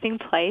interesting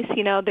place.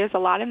 You know, there's a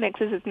lot of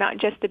mixes. It's not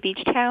just a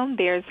beach town.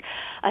 There's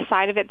a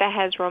side of it that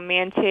has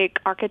romantic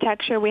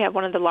architecture. We have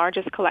one of the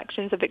largest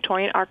collections of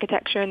Victorian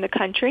architecture in the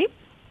country,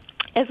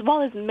 as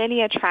well as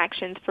many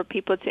attractions for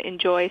people to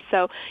enjoy.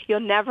 So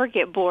you'll never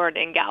get bored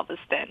in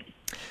Galveston.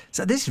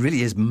 So this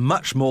really is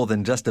much more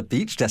than just a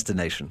beach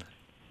destination.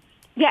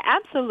 Yeah,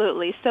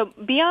 absolutely. So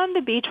beyond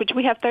the beach, which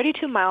we have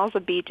 32 miles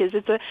of beaches,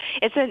 it's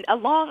a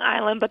long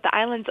island, but the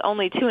island's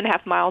only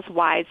 2.5 miles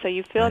wide, so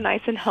you feel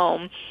nice and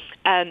home.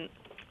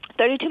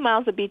 32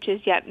 miles of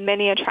beaches, yet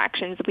many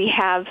attractions. We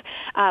have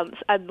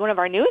one of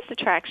our newest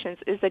attractions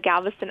is the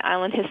Galveston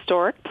Island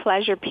Historic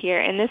Pleasure Pier,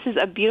 and this is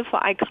a beautiful,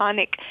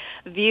 iconic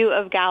view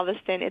of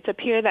Galveston. It's a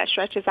pier that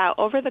stretches out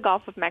over the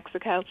Gulf of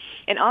Mexico,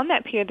 and on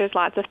that pier there's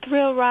lots of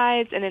thrill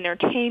rides and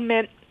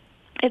entertainment.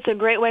 It's a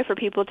great way for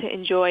people to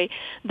enjoy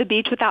the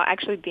beach without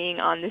actually being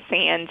on the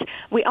sand.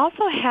 We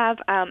also have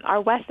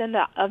our west end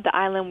of the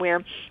island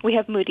where we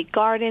have Moody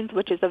Gardens,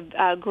 which is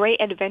a great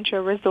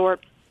adventure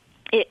resort.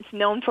 It's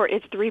known for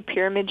its 3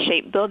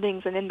 pyramid-shaped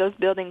buildings, and in those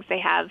buildings they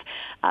have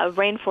a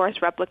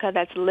rainforest replica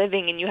that's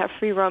living, and you have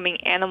free-roaming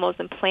animals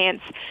and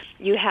plants.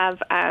 You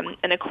have an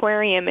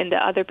aquarium in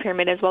the other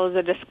pyramid, as well as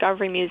a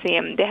discovery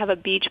museum. They have a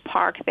beach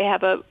park. They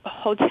have a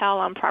hotel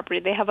on property.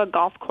 They have a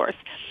golf course.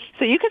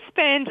 So you could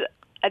spend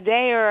a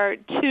day or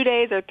 2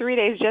 days or 3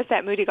 days just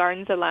at Moody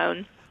Gardens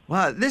alone.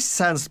 Wow, this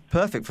sounds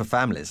perfect for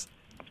families.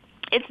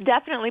 It's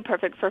definitely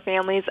perfect for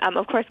families.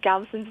 Of course,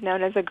 Galveston's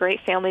known as a great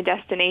family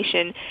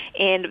destination,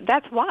 and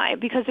that's why,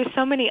 because there's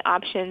so many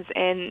options,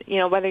 and you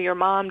know, whether you're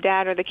mom,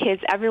 dad, or the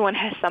kids, everyone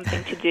has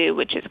something to do,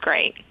 which is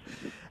great.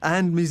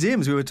 And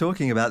museums, we were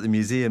talking about the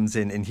museums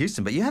in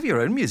Houston, but you have your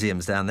own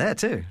museums down there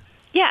too.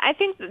 Yeah, I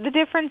think the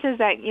difference is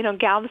that,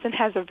 Galveston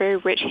has a very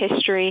rich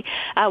history.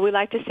 We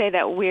like to say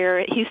that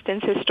we're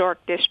Houston's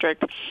historic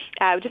district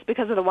just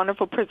because of the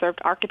wonderful preserved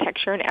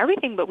architecture and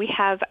everything, but we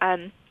have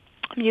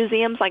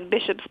museums like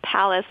Bishop's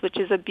Palace, which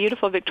is a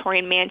beautiful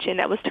Victorian mansion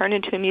that was turned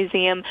into a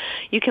museum.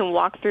 You can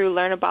walk through,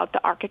 learn about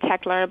the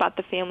architect, learn about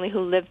the family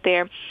who lived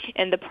there,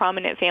 and the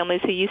prominent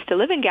families who used to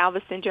live in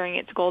Galveston during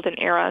its golden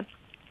era.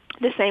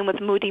 The same with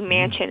Moody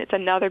Mansion. It's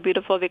another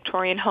beautiful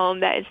Victorian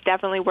home that is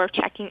definitely worth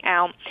checking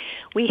out.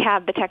 We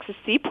have the Texas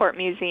Seaport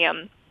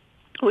Museum,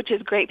 which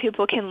is great.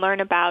 People can learn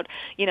about,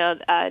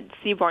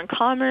 seaborne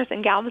commerce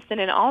in Galveston,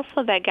 and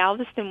also that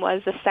Galveston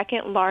was the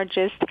second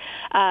largest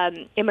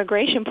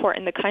immigration port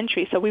in the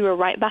country. So we were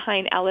right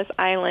behind Ellis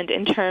Island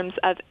in terms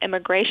of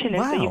immigration.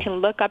 And so you can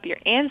look up your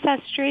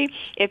ancestry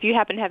if you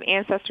happen to have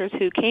ancestors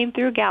who came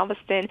through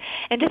Galveston,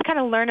 and just kind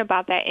of learn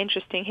about that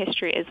interesting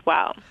history as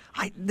well.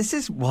 This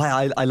is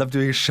why I love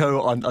doing a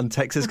show on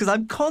Texas, because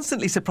I'm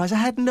constantly surprised. I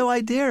had no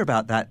idea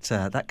about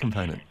that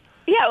component.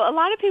 Yeah, a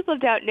lot of people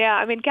don't know.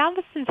 I mean,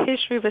 Galveston's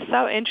history was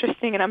so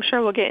interesting, and I'm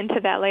sure we'll get into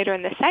that later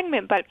in the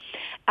segment. But,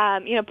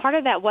 part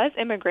of that was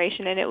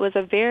immigration, and it was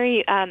a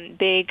very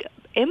big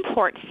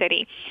import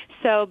city.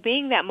 So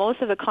being that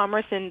most of the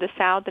commerce in the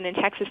South and in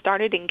Texas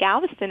started in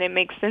Galveston, it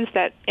makes sense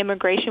that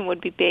immigration would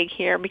be big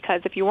here,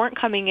 because if you weren't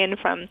coming in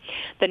from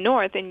the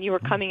North and you were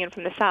coming in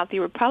from the South,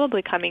 you were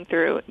probably coming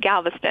through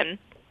Galveston.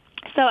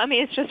 So,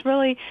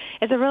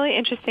 it's a really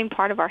interesting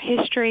part of our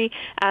history.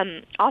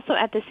 Also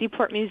at the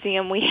Seaport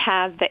Museum, we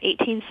have the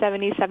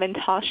 1877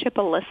 tall ship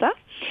Alyssa,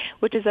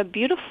 which is a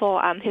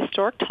beautiful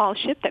historic tall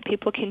ship that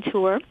people can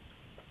tour.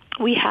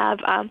 We have,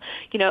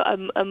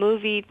 a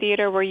movie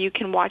theater where you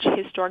can watch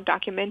historic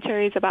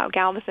documentaries about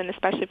Galveston,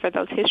 especially for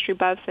those history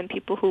buffs and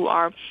people who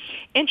are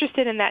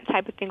interested in that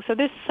type of thing. So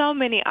there's so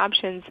many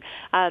options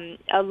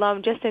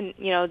alone just in,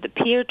 the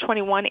Pier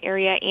 21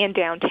 area and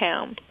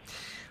downtown.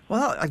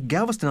 Well,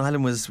 Galveston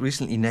Island was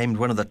recently named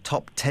one of the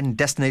top 10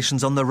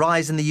 destinations on the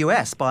rise in the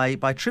U.S. by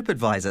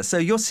TripAdvisor. So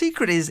your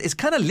secret is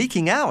kind of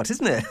leaking out,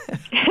 isn't it?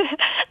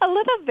 A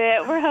little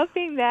bit. We're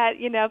hoping that,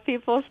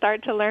 people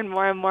start to learn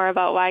more and more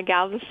about why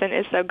Galveston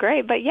is so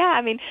great. But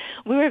yeah,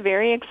 we were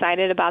very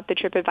excited about the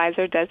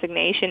TripAdvisor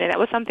designation, and that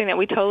was something that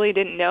we totally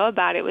didn't know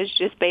about. It was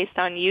just based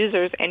on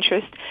users'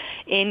 interest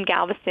in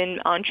Galveston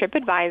on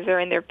TripAdvisor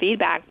and their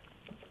feedback.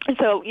 And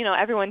so,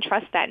 everyone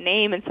trusts that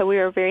name, and so we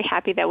were very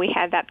happy that we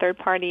had that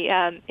third-party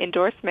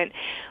endorsement.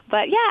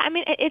 But, yeah,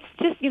 it's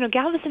just,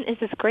 Galveston is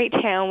this great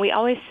town. We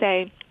always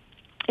say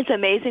it's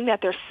amazing that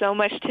there's so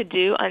much to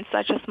do on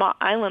such a small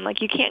island.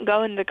 Like, you can't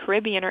go in the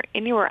Caribbean or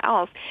anywhere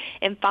else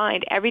and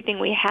find everything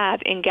we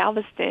have in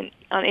Galveston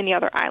on any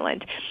other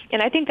island.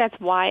 And I think that's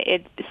why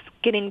it's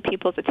getting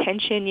people's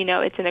attention.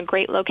 It's in a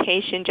great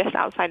location just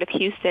outside of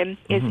Houston.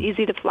 It's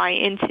easy to fly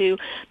into.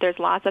 There's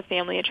lots of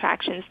family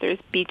attractions. There's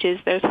beaches.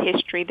 There's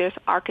history. There's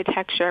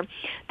architecture.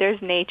 There's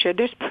nature.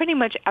 There's pretty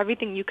much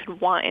everything you could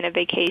want in a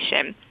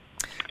vacation.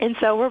 And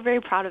so we're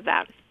very proud of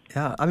that.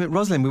 Yeah,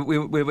 Rosalind, we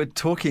were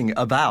talking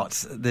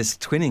about this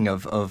twinning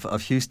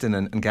of Houston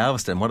and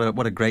Galveston.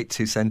 What a great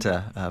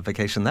two-center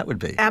vacation that would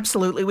be.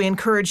 Absolutely. We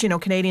encourage,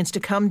 Canadians to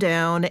come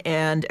down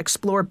and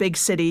explore big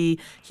city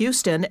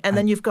Houston, and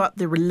then you've got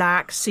the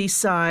relaxed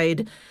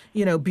seaside,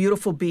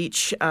 beautiful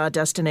beach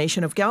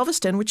destination of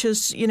Galveston, which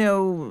is,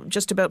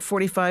 just about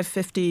 45,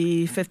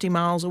 50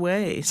 miles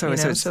away. So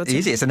it's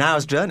easy. It's an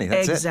hour's journey.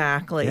 That's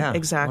exactly, it. Yeah.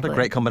 Exactly. What a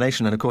great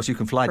combination. And, of course, you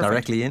can fly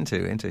directly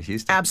into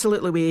Houston.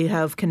 Absolutely. We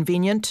have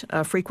convenient,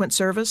 frequent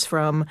service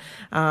from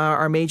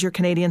our major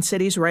Canadian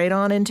cities right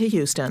on into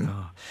Houston.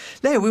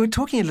 Leah, we were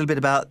talking a little bit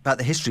about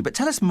the history, but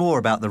tell us more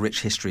about the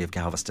rich history of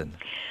Galveston.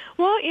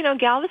 Well,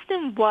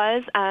 Galveston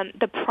was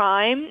the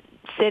prime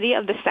city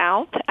of the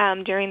South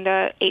during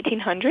the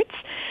 1800s.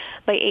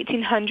 Late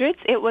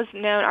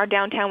 1800s, our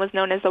downtown was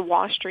known as the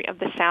Wall Street of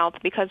the South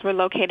because we're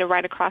located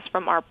right across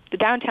from the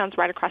downtown's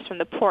right across from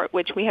the port,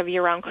 which we have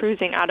year-round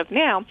cruising out of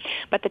now,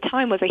 but at the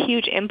time was a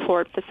huge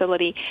import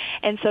facility.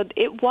 And so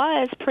it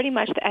was pretty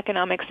much the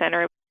economic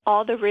center.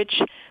 All the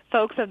rich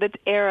folks of the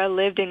era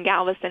lived in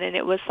Galveston, and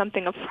it was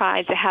something of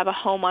pride to have a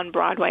home on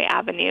Broadway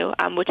Avenue,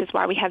 which is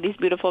why we have these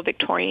beautiful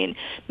Victorian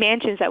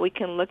mansions that we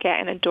can look at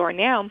and adore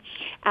now.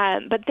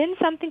 But then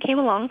something came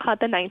along called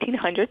the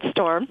 1900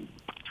 storm,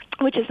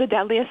 which is the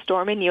deadliest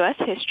storm in U.S.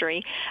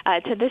 history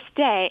to this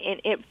day,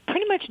 and it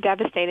pretty much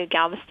devastated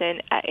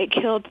Galveston. It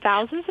killed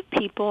thousands of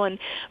people and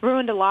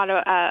ruined a lot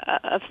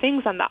of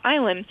things on the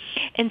island.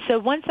 And so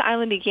once the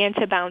island began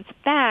to bounce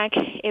back,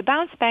 it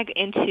bounced back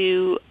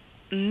into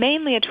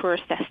mainly a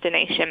tourist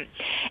destination.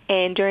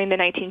 And during the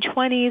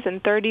 1920s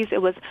and 30s,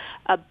 it was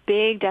a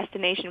big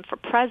destination for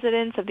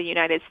presidents of the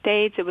United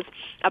States. It was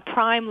a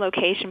prime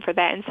location for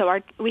that. And so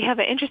we have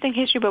an interesting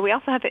history, but we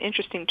also have an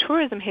interesting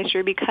tourism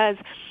history because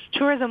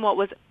tourism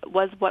was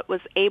what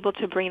was able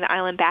to bring the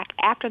island back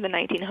after the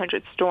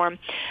 1900 storm.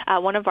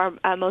 One of our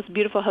most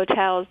beautiful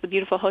hotels, the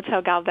beautiful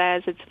Hotel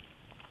Galvez, it's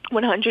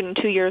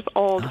 102 years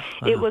old.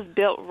 It was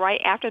built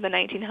right after the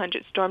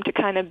 1900 storm to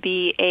kind of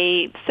be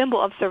a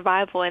symbol of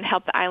survival and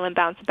help the island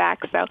bounce back.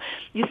 So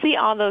you see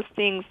all those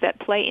things that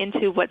play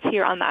into what's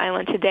here on the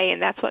island today,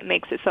 and that's what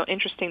makes it so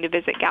interesting to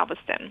visit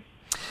Galveston.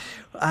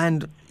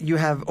 And you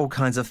have all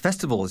kinds of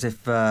festivals.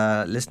 If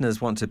listeners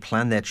want to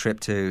plan their trip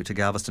to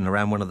Galveston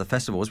around one of the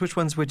festivals, which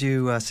ones would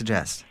you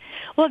suggest?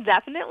 Well,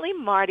 definitely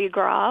Mardi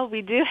Gras.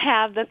 We do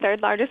have the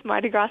third largest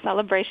Mardi Gras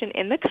celebration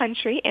in the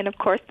country, and of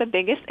course the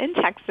biggest in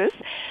Texas.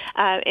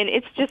 And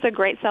it's just a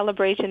great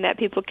celebration that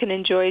people can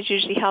enjoy. It's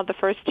usually held the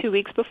first 2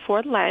 weeks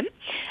before Lent.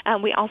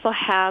 We also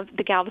have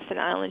the Galveston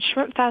Island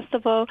Shrimp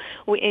Festival.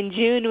 In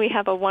June, we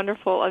have a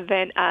wonderful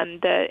event,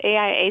 the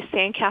AIA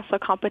Sandcastle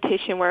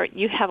Competition, where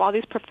you have all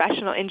these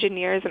professional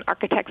engineers and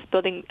architects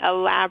building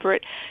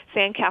elaborate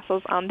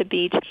sandcastles on the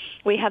beach.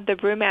 We have the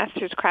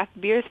Brewmasters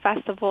Craft Beers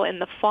Festival in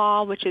the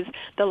fall, which is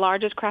the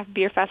largest craft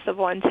beer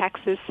festival in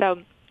Texas. So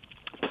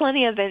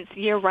plenty of events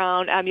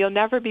year-round. You'll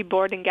never be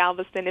bored in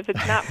Galveston. If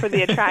it's not for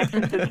the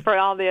attractions, it's for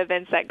all the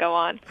events that go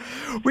on.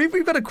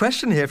 We've got a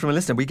question here from a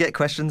listener. We get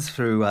questions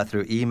through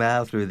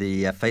email, through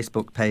the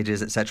Facebook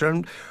pages,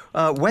 etc.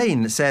 And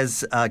Wayne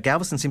says,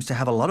 Galveston seems to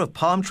have a lot of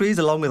palm trees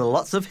along with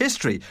lots of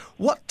history.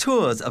 What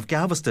tours of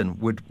Galveston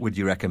would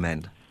you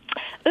recommend?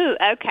 Ooh,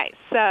 okay.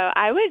 So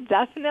I would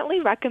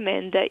definitely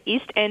recommend the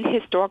East End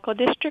Historical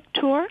District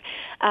tour.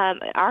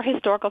 Our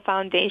historical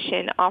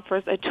foundation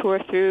offers a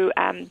tour through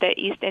the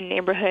East End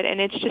neighborhood,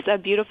 and it's just a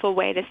beautiful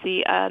way to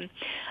see a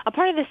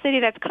part of the city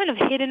that's kind of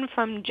hidden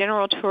from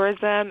general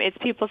tourism. It's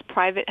people's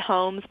private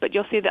homes, but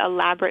you'll see the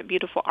elaborate,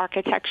 beautiful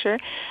architecture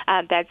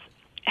that's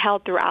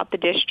held throughout the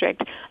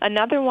district.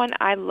 Another one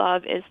I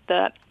love is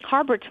the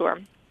harbor tour.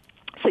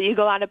 So you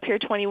go out of Pier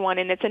 21,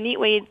 and it's a neat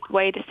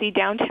way to see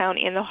downtown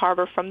in the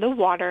harbor from the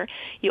water.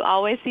 You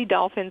always see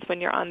dolphins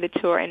when you're on the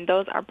tour, and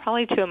those are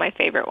probably two of my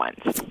favorite ones.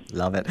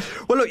 Love it.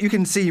 Well, look, you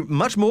can see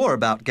much more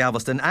about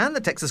Galveston and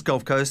the Texas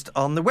Gulf Coast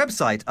on the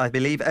website, I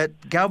believe, at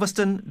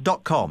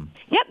galveston.com.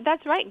 Yep,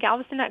 that's right.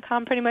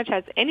 Galveston.com pretty much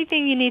has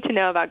anything you need to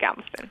know about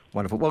Galveston.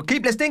 Wonderful. Well,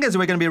 keep listening, as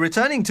we're going to be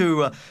returning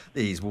to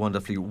these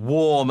wonderfully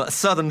warm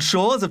southern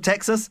shores of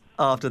Texas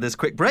after this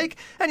quick break.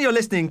 And you're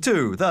listening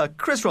to the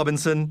Chris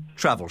Robinson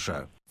Travel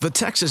Show. The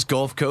Texas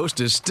Gulf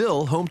Coast is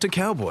still home to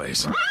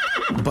cowboys.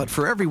 But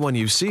for everyone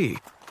you see,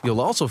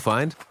 you'll also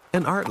find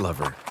an art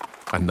lover,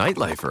 a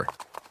nightlifer,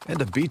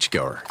 and a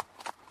beachgoer.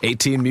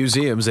 18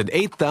 museums and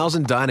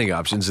 8,000 dining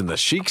options in the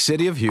chic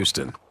city of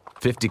Houston.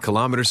 50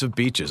 kilometers of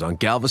beaches on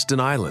Galveston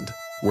Island,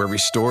 where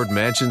restored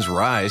mansions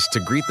rise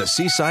to greet the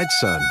seaside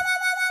sun.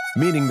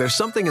 Meaning there's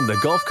something in the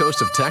Gulf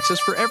Coast of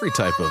Texas for every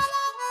type of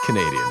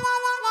Canadian.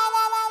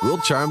 We'll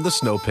charm the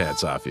snow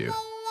pants off you.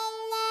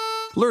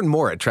 Learn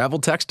more at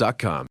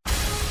traveltex.com.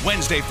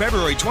 Wednesday,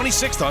 February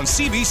 26th on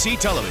CBC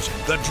Television.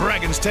 The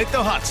Dragons take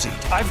the hot seat.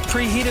 I've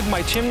preheated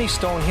my chimney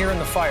stone here in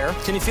the fire.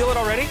 Can you feel it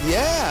already?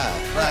 Yeah,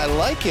 I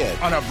like it.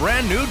 On a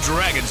brand new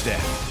Dragons Den.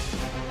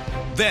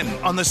 Then,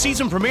 on the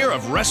season premiere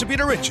of Recipe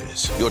to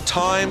Riches. Your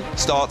time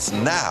starts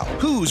now.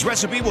 Whose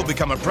recipe will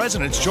become a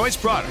President's Choice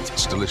product?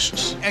 It's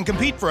delicious. And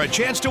compete for a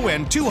chance to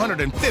win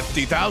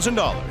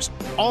 $250,000.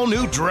 All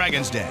new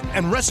Dragon's Den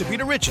and Recipe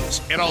to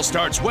Riches. It all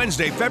starts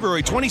Wednesday,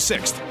 February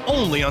 26th,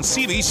 only on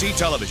CBC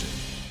Television.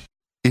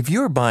 If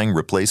you're buying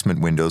replacement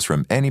windows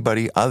from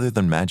anybody other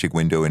than Magic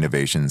Window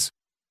Innovations,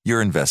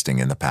 you're investing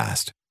in the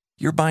past.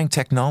 You're buying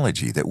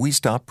technology that we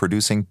stopped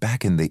producing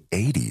back in the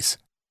 80s.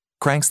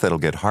 Cranks that'll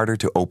get harder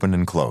to open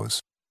and close.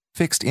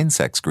 Fixed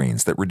insect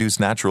screens that reduce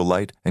natural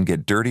light and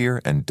get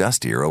dirtier and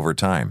dustier over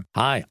time.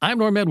 Hi, I'm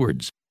Norm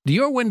Edwards. Do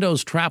your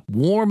windows trap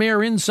warm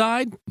air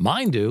inside?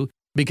 Mine do,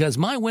 because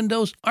my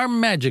windows are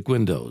Magic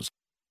Windows.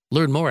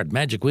 Learn more at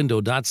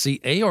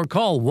magicwindow.ca or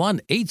call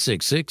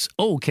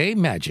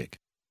 1-866-OK-MAGIC.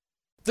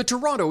 The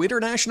Toronto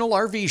International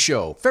RV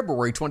Show,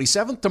 February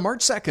 27th to March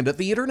 2nd at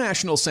the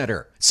International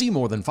Centre. See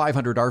more than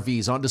 500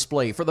 RVs on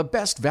display for the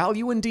best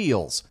value and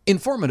deals.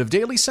 Informative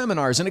daily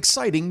seminars and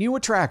exciting new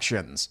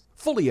attractions.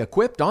 Fully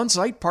equipped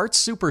on-site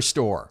parts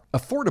superstore.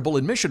 Affordable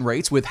admission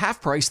rates with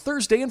half-price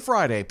Thursday and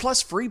Friday,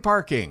 plus free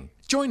parking.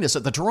 Join us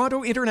at the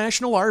Toronto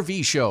International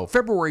RV Show,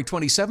 February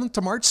 27th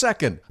to March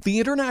 2nd. The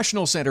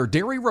International Centre,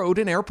 Derry Road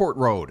and Airport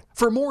Road.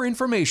 For more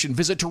information,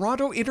 visit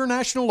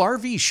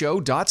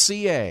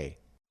torontointernationalrvshow.ca.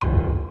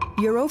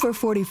 You're over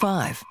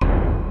 45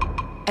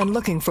 and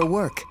looking for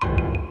work.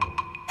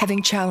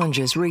 Having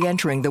challenges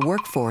re-entering the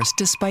workforce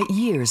despite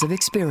years of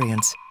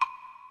experience.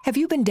 Have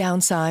you been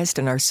downsized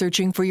and are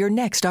searching for your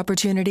next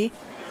opportunity?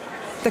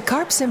 The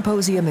CARP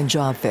Symposium and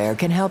Job Fair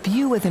can help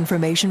you with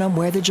information on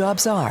where the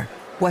jobs are,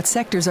 what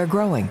sectors are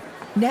growing,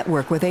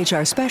 network with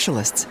HR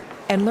specialists,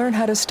 and learn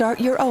how to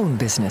start your own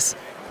business.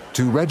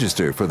 To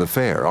register for the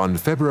fair on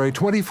February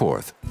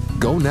 24th,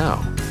 go now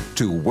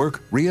to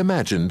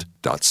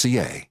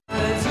workreimagined.ca.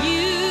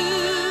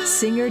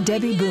 Singer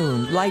Debbie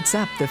Boone lights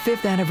up the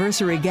 5th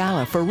anniversary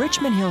gala for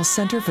Richmond Hill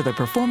Center for the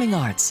Performing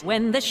Arts.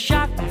 When the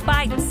shark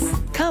bites.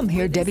 Come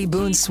hear Debbie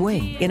Boone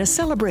swing in a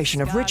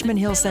celebration of Richmond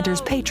Hill Center's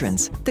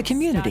patrons, the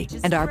community,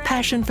 and our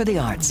passion for the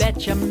arts.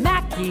 Betcha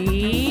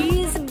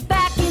Mackey's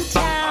back in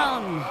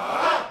town.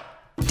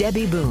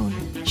 Debbie Boone.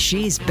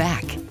 She's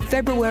back,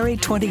 February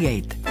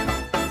 28th.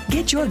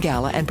 Get your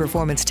gala and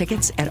performance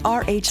tickets at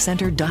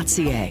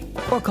rhcenter.ca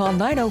or call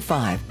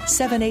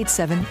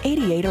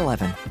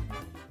 905-787-8811.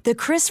 The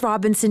Chris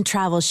Robinson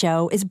Travel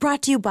Show is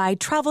brought to you by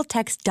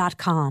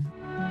TravelText.com.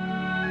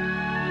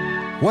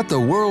 What the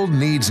world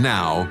needs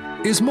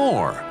now is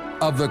more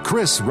of the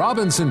Chris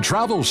Robinson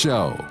Travel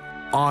Show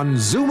on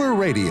Zoomer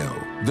Radio,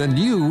 the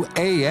new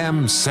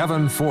AM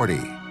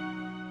 740.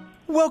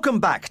 Welcome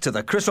back to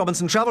the Chris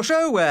Robinson Travel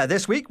Show, where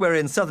this week we're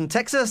in southern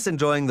Texas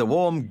enjoying the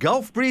warm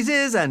Gulf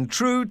breezes and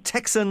true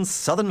Texan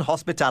southern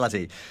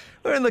hospitality.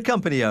 We're in the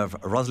company of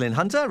Rosalind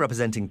Hunter,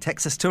 representing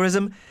Texas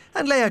Tourism,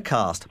 and Leah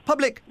Cast,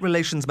 Public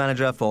Relations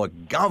Manager for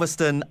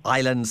Galveston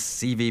Island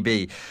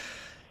CVB.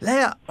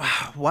 Leah,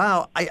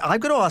 wow, I've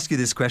got to ask you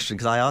this question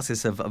because I ask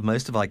this of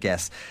most of our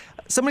guests.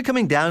 Someone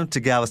coming down to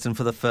Galveston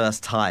for the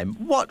first time,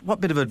 what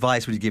bit of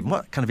advice would you give them?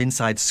 What kind of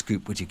inside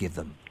scoop would you give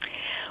them?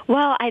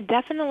 Well, I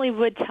definitely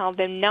would tell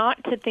them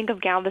not to think of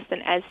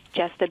Galveston as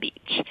just a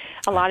beach.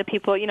 A lot of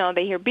people,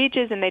 they hear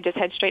beaches and they just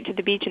head straight to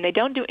the beach and they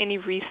don't do any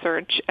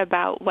research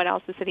about what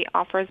else the city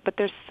offers, but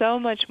there's so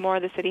much more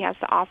the city has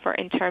to offer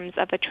in terms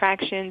of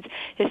attractions,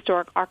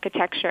 historic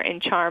architecture,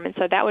 and charm. And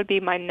so that would be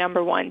my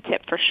number one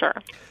tip for sure.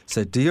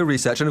 So do your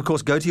research and, of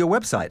course, go to your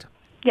website.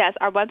 Yes,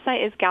 our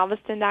website is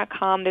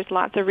galveston.com. There's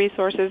lots of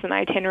resources and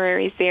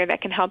itineraries there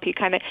that can help you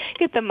kind of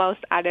get the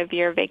most out of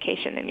your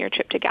vacation and your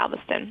trip to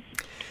Galveston.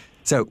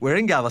 So we're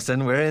in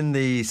Galveston. We're in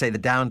the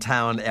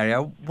downtown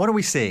area. What are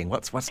we seeing?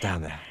 What's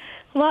down there?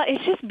 Well,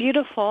 it's just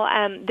beautiful.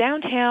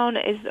 Downtown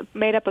is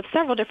made up of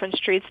several different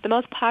streets. The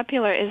most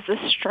popular is the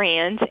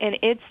Strand, and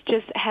it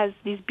just has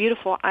these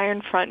beautiful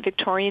iron front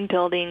Victorian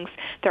buildings.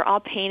 They're all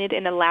painted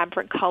in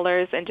elaborate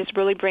colors and just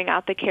really bring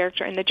out the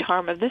character and the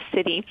charm of the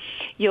city.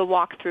 You'll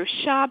walk through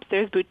shops.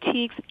 There's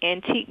boutiques,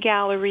 antique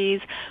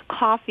galleries,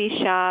 coffee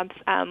shops.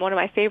 One of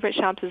my favorite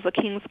shops is the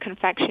King's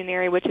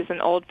Confectionery, which is an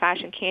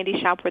old-fashioned candy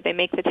shop where they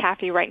make the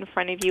taffy right in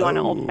front of you on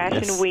an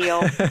old-fashioned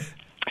wheel.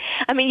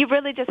 I mean, you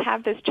really just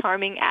have this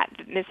charming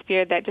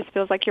atmosphere that just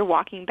feels like you're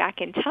walking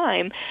back in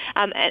time.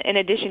 In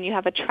addition, you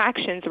have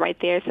attractions right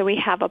there. So we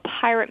have a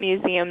pirate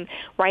museum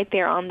right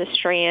there on the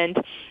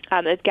Strand,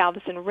 the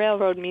Galveston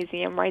Railroad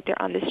Museum right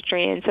there on the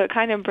Strand. So it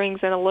kind of brings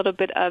in a little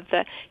bit of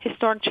the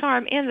historic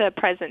charm and the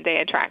present-day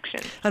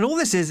attraction. And all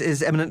this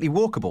is eminently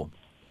walkable.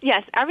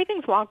 Yes,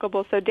 everything's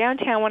walkable. So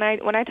downtown, when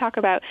I talk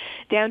about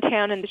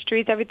downtown and the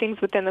streets,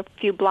 everything's within a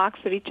few blocks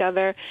of each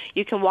other.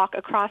 You can walk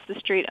across the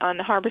street on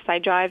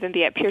Harborside Drive and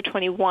be at Pier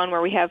 21,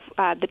 where we have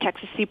the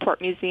Texas Seaport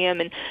Museum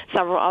and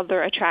several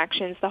other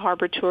attractions, the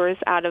harbor tours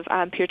out of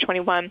Pier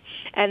 21.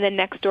 And then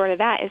next door to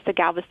that is the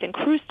Galveston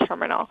Cruise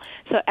Terminal.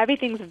 So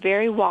everything's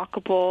very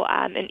walkable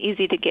and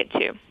easy to get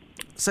to.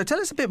 So tell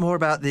us a bit more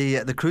about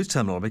the cruise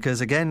terminal,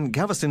 because, again,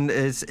 Galveston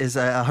is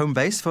a home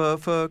base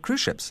for cruise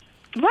ships.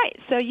 Right.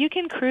 So you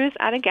can cruise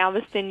out of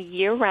Galveston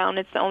year-round.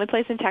 It's the only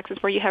place in Texas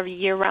where you have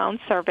year-round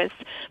service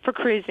for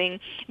cruising.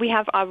 We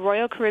have a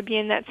Royal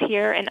Caribbean that's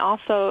here, and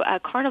also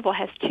Carnival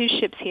has 2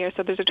 ships here.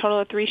 So there's a total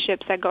of 3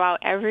 ships that go out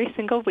every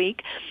single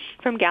week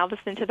from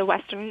Galveston to the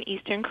Western and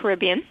Eastern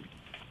Caribbean.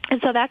 And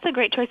so that's a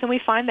great choice, and we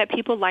find that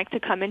people like to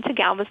come into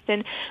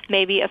Galveston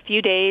maybe a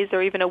few days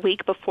or even a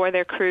week before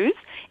their cruise,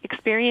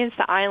 experience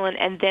the island,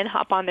 and then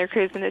hop on their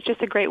cruise, and it's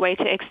just a great way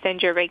to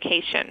extend your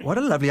vacation. What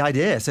a lovely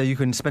idea. So you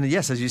can spend,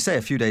 yes, as you say,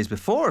 a few days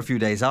before, a few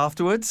days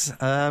afterwards,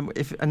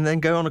 and then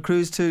go on a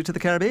cruise to the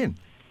Caribbean.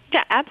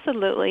 Yeah,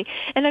 absolutely.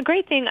 And the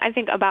great thing, I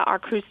think, about our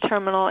cruise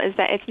terminal is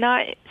that it's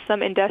not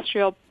some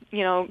industrial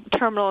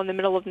terminal in the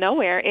middle of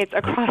nowhere. It's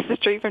across the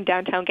street from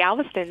downtown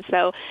Galveston.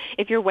 So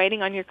if you're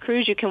waiting on your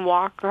cruise, you can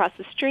walk across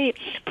the street,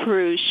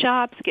 peruse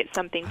shops, get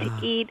something to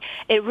eat.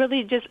 It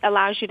really just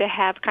allows you to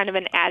have kind of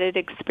an added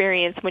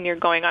experience when you're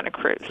going on a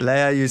cruise.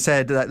 Leah, you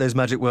said those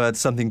magic words,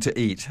 something to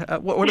eat.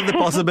 What are the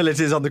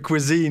possibilities on the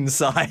cuisine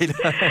side?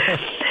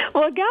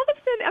 Well,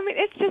 Galveston,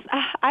 it's just,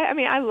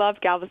 I love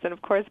Galveston,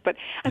 of course, but,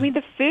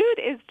 the food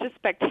is just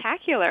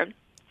spectacular.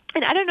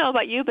 And I don't know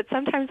about you, but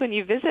sometimes when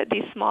you visit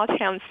these small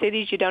town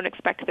cities, you don't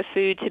expect the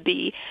food to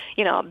be,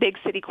 big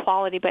city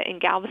quality, but in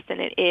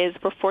Galveston it is.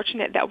 We're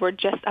fortunate that we're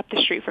just up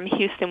the street from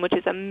Houston, which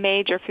is a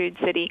major food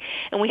city,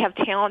 and we have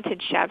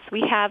talented chefs.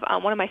 We have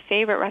one of my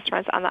favorite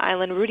restaurants on the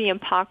island, Rudy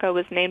and Paco,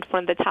 was named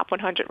one of the top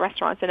 100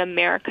 restaurants in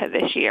America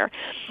this year.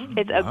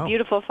 It's a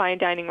beautiful fine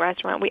dining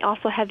restaurant. We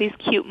also have these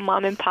cute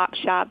mom and pop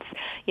shops,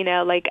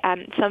 like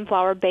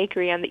Sunflower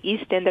Bakery on the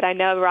East End that I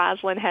know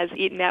Rosalind has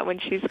eaten at when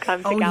she's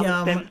come to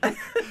Galveston. Yum.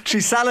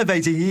 She's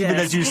salivating even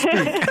as you speak.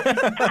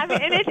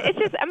 It's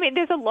just,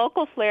 there's a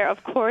local flair,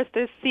 of course.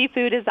 The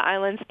seafood is the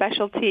island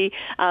specialty,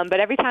 but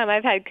every time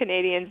I've had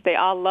Canadians, they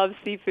all love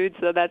seafood,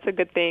 so that's a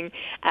good thing.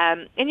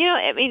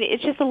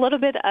 It's just a little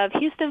bit of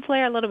Houston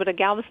flair, a little bit of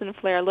Galveston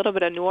flair, a little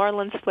bit of New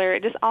Orleans flair.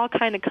 It just all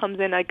kind of comes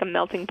in like a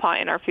melting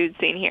pot in our food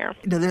scene here.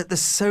 There's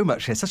so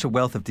much here, such a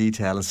wealth of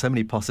detail and so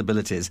many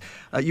possibilities.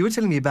 You were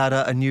telling me about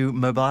a new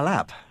mobile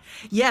app.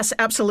 Yes,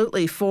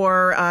 absolutely.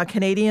 For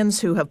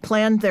Canadians who have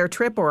planned their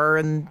trip or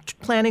are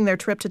planning their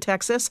trip to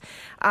Texas,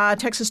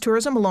 Texas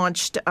Tourism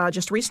launched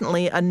just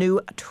recently a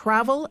new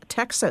Travel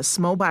Texas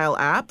mobile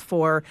app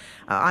for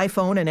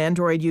iPhone and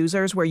Android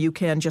users where you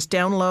can just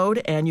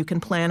download and you can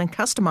plan and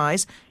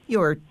customize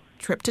your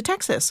trip to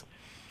Texas.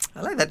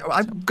 I like that.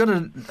 I've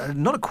got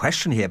not a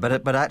question here,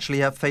 but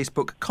actually a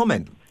Facebook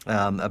comment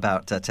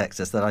about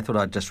Texas that I thought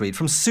I'd just read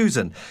from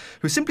Susan,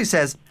 who simply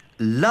says,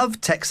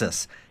 "Love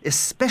Texas,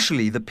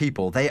 especially the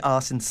people. They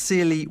are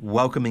sincerely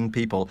welcoming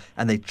people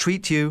and they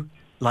treat you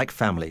like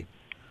family."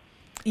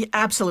 Yeah,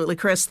 absolutely,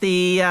 Chris.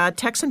 The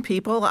Texan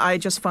people, I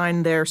just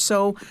find they're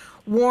so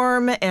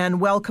warm and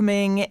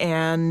welcoming,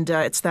 and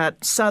it's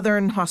that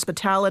southern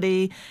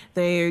hospitality.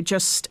 They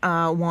just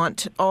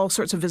want all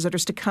sorts of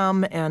visitors to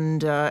come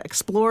and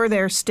explore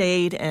their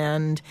state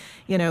and,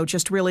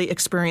 just really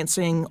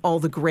experiencing all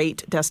the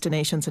great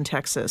destinations in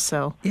Texas.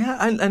 So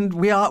yeah, and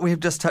we have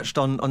just touched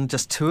on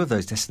just two of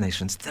those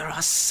destinations. There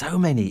are so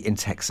many in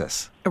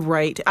Texas.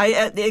 Right.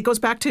 It goes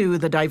back to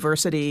the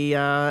diversity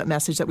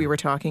message that we were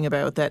talking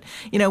about, that,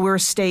 we're a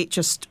state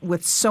just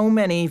with so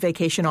many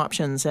vacation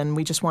options, and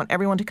we just want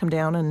everyone to come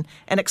down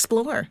and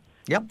explore.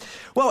 Yep.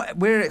 Well,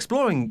 we're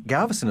exploring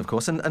Galveston, of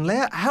course. And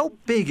Leah, how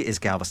big is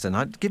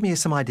Galveston? Give me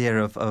some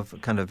idea of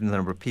kind of the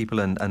number of people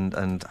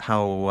and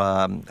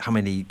how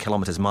many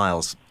kilometers,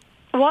 miles.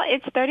 Well,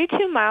 it's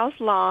 32 miles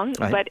long,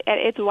 right. But at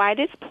its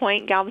widest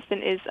point,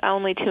 Galveston is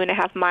only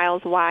 2.5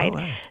 miles wide. Oh,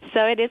 wow.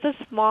 So it is a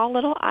small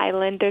little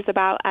island. There's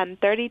about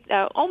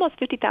almost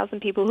 50,000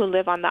 people who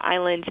live on the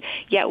island,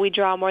 yet we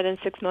draw more than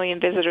 6 million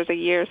visitors a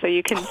year. So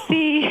you can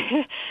see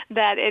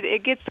that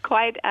it gets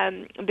quite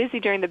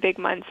busy during the big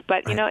months.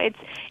 But, it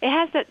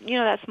has that,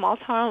 that small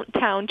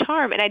town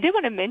charm. And I did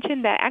want to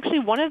mention that actually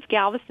one of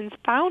Galveston's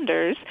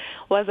founders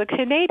was a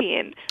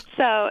Canadian.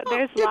 So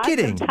there's lots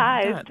of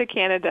ties to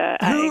Canada.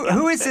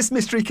 Who is this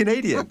mystery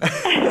Canadian?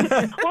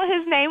 Well,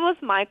 his name was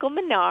Michael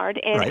Menard,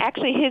 and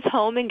actually his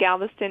home in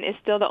Galveston is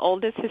still the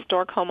oldest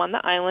historic home on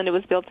the island. It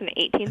was built in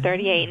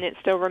 1838, and it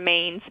still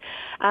remains.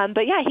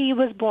 But yeah, he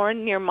was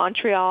born near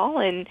Montreal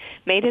and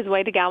made his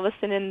way to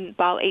Galveston in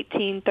about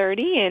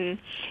 1830 and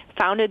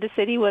founded the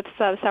city with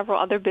several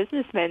other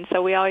businessmen.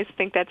 So we always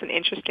think that's an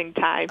interesting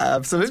tie.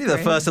 Absolutely, the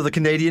first of the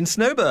Canadian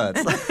snowbirds.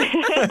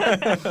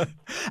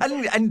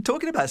 and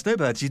talking about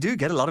snowbirds, you do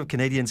get a lot of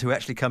Canadians who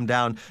actually come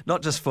down,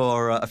 not just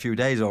for a few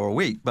days or a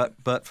week,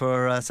 but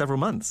for several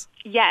months.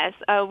 Yes,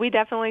 we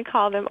definitely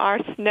call them our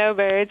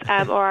snowbirds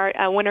or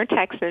our winter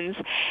Texans.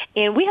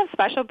 And we have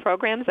special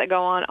programs that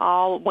go on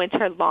all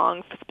winter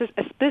long,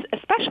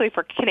 especially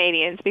for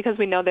Canadians, because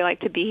we know they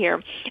like to be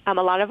here. A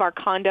lot of our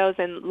condos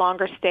and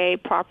longer stay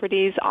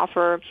properties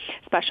offer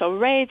special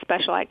rates,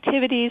 special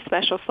activities,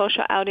 special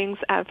social outings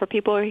for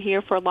people who are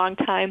here for a long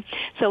time.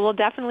 So we'll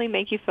definitely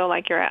make you feel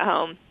like you're at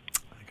home.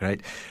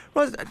 Great.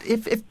 Well,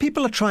 if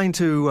people are trying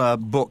to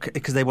book,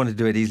 because they want to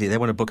do it easily, they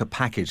want to book a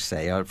package,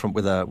 say,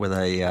 with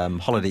a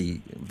holiday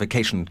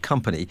vacation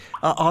company,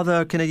 are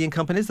there Canadian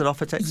companies that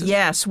offer Texas?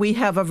 Yes, we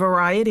have a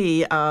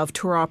variety of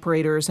tour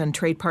operators and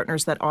trade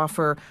partners that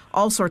offer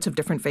all sorts of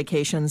different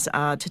vacations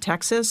to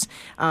Texas.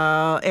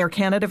 Air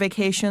Canada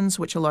Vacations,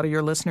 which a lot of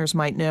your listeners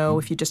might know,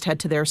 if you just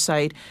head to their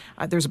site,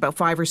 there's about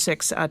 5 or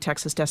 6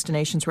 Texas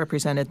destinations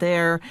represented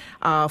there.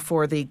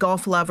 For the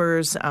golf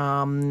lovers,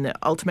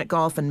 Ultimate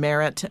Golf and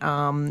Merit,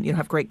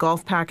 have great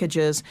golf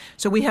packages.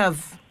 So we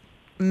have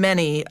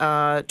many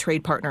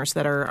trade partners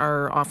that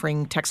are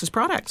offering Texas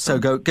products. So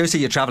go see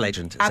your travel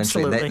agent,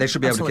 essentially. Absolutely. They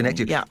should be able to connect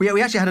you. Yeah.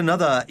 We actually had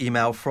another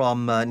email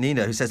from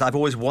Nina who says, "I've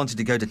always wanted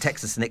to go to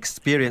Texas and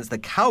experience the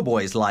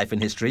cowboys' life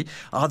and history.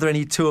 Are there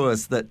any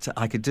tours that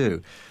I could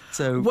do?"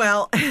 So,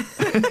 well,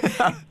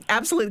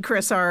 absolutely,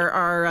 Chris.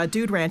 Our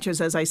dude ranches,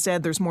 as I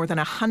said, there's more than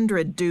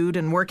 100 dude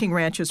and working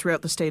ranches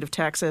throughout the state of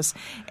Texas.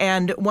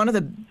 And one of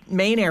the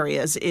main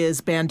areas is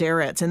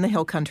Bandera. It's in the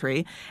hill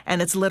country,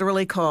 and it's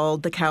literally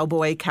called the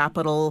cowboy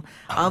capital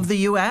of the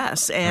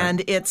U.S.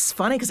 And it's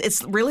funny because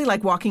it's really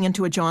like walking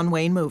into a John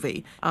Wayne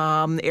movie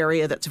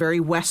area that's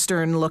very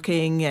Western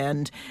looking,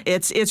 and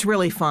it's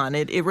really fun.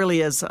 It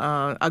really is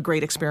a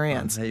great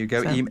experience. There you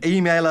go. So.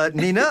 Emailer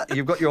Nina,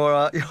 you've got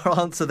your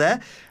answer there.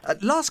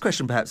 Last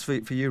question, perhaps, for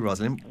you,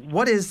 Rosalind.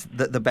 What is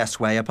the best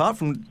way, apart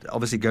from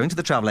obviously going to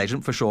the travel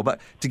agent for sure, but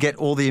to get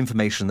all the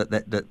information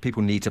that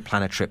people need to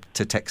plan a trip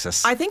to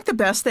Texas? I think the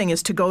best thing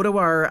is to go to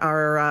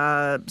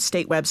our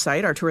state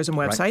website, our tourism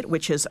website,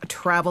 which is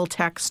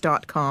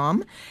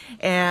traveltex.com.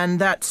 And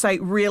that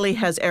site really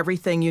has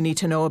everything you need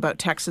to know about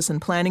Texas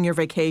and planning your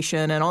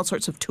vacation and all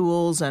sorts of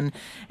tools and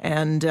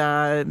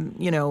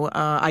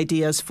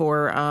ideas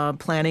for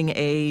planning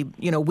a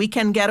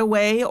weekend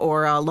getaway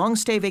or a long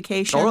stay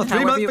vacation. Or a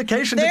 3-month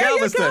vacation to there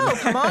Galveston. You go.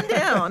 Come on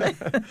down.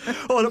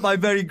 All of my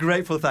very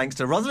grateful thanks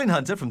to Rosalind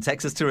Hunter from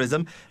Texas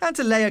Tourism and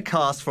to Leah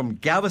Cast from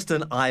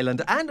Galveston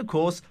Island and, of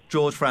course,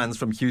 George Franz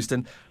from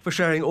Houston for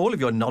sharing all of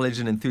your knowledge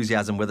and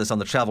enthusiasm with us on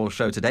the travel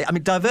show today. I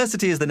mean,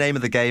 diversity is the name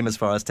of the game as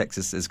far as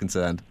Texas is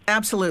concerned.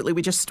 Absolutely.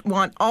 We just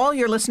want all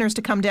your listeners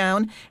to come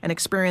down and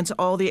experience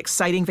all the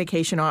exciting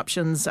vacation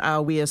options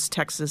we as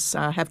Texas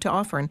have to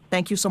offer. And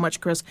thank you so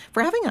much, Chris,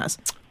 for having us.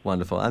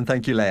 Wonderful. And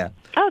thank you, Leah.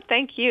 Oh,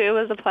 thank you. It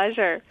was a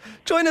pleasure.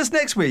 Join us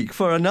next week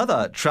for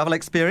another travel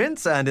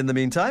experience. And in the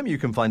meantime, you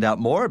can find out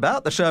more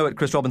about the show at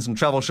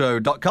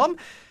chrisrobinsontravelshow.com.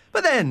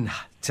 But then,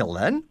 till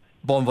then,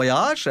 bon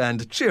voyage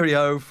and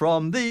cheerio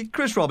from the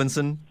Chris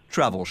Robinson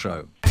Travel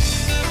Show.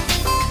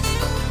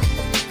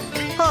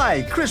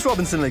 Hi, Chris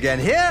Robinson again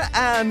here,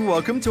 and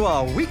welcome to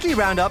our weekly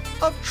roundup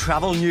of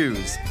travel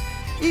news.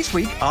 Each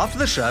week after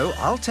the show,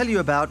 I'll tell you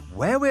about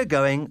where we're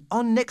going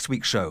on next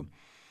week's show.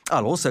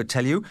 I'll also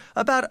tell you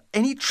about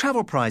any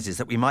travel prizes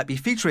that we might be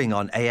featuring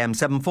on AM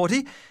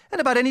 740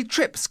 and about any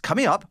trips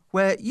coming up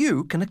where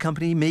you can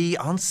accompany me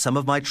on some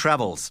of my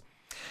travels.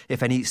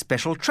 If any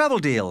special travel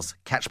deals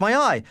catch my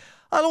eye,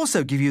 I'll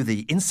also give you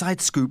the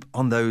inside scoop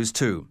on those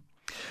too.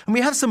 And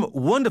we have some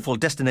wonderful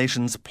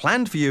destinations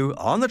planned for you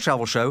on the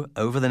travel show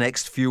over the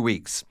next few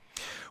weeks.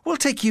 We'll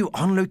take you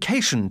on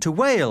location to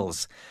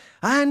Wales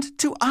and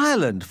to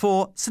Ireland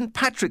for St.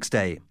 Patrick's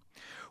Day.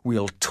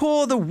 We'll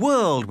tour the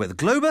world with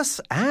Globus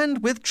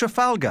and with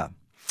Trafalgar.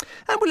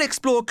 And we'll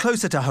explore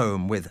closer to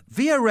home with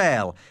Via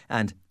Rail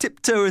and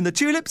tiptoe in the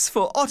tulips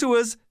for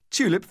Ottawa's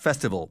Tulip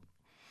Festival.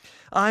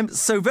 I'm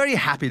so very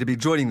happy to be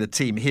joining the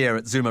team here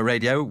at Zoomer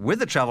Radio with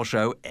the travel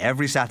show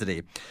every Saturday.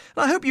 And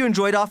I hope you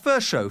enjoyed our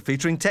first show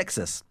featuring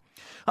Texas.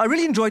 I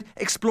really enjoyed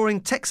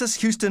exploring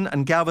Texas, Houston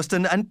and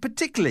Galveston, and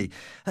particularly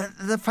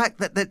the fact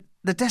that the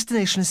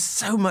destination is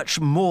so much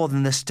more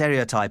than the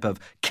stereotype of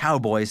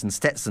cowboys and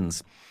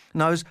Stetsons.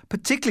 And I was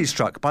particularly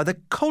struck by the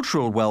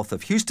cultural wealth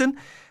of Houston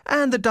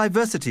and the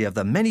diversity of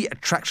the many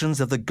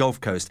attractions of the Gulf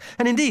Coast,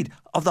 and indeed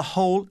of the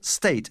whole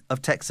state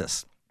of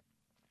Texas.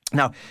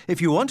 Now, if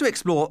you want to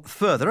explore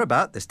further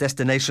about this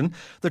destination,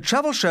 the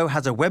Travel Show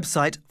has a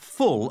website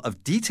full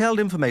of detailed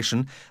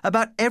information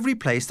about every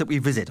place that we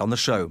visit on the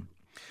show.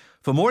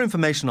 For more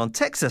information on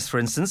Texas, for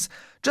instance,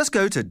 just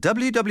go to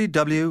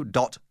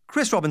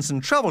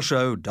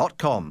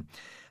www.chrisrobinsontravelshow.com.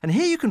 And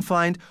here you can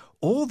find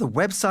all the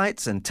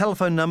websites and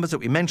telephone numbers that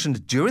we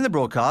mentioned during the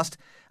broadcast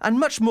and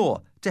much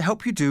more to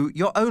help you do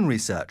your own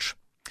research.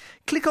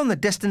 Click on the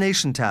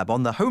Destination tab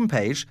on the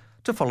homepage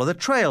to follow the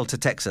trail to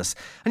Texas,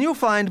 and you'll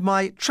find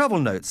my travel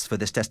notes for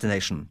this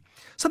destination.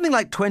 Something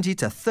like 20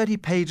 to 30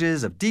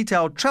 pages of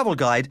detailed travel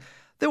guide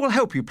that will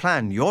help you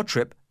plan your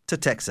trip to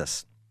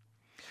Texas.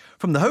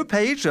 From the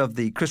homepage of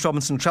the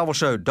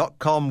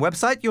chrisrobinsontravelshow.com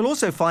website, you'll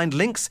also find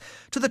links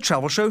to the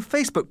Travel Show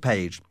Facebook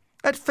page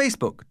at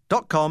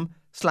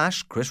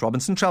facebook.com/Chris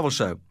Robinson Travel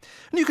Show.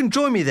 And you can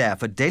join me there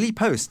for daily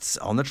posts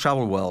on the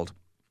travel world.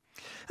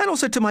 And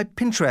also to my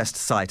Pinterest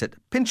site at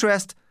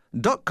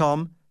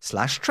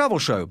pinterest.com/travel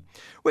show,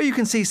 where you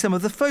can see some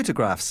of the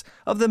photographs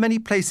of the many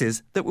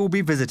places that we'll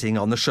be visiting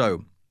on the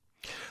show.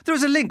 There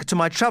is a link to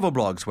my travel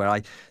blogs where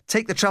I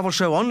take the travel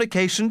show on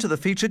location to the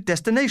featured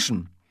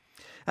destination.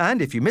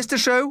 And if you missed a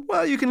show,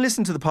 well, you can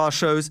listen to the past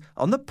shows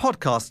on the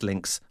podcast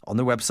links on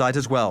the website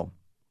as well.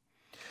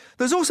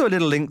 There's also a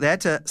little link there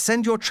to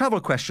send your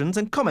travel questions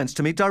and comments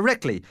to me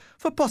directly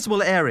for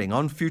possible airing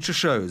on future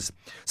shows.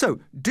 So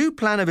do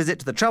plan a visit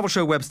to the Travel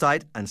Show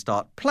website and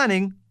start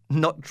planning,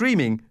 not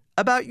dreaming,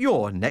 about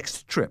your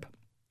next trip.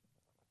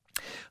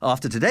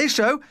 After today's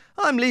show,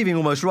 I'm leaving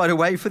almost right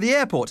away for the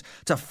airport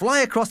to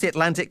fly across the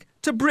Atlantic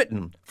to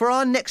Britain for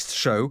our next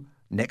show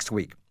next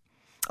week.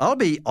 I'll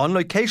be on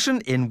location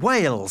in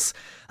Wales,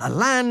 a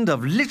land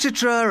of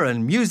literature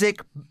and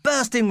music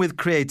bursting with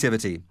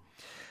creativity.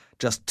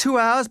 Just 2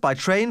 hours by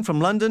train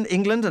from London,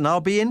 England, and I'll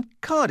be in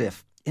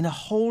Cardiff, in a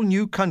whole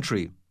new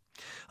country.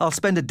 I'll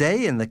spend a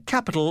day in the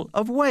capital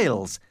of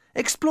Wales,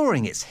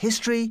 exploring its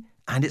history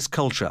and its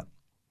culture.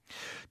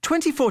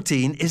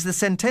 2014 is the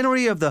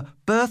centenary of the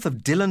birth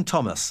of Dylan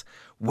Thomas,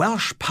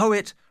 Welsh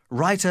poet,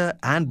 writer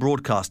and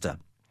broadcaster.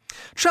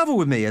 Travel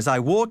with me as I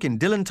walk in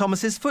Dylan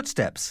Thomas's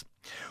footsteps.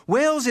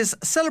 Wales is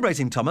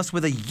celebrating Thomas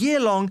with a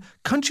year-long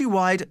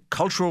countrywide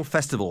cultural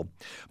festival.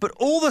 But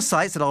all the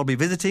sites that I'll be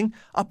visiting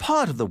are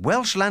part of the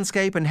Welsh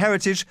landscape and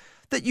heritage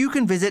that you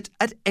can visit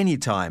at any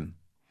time.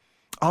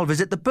 I'll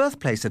visit the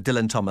birthplace of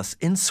Dylan Thomas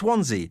in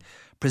Swansea,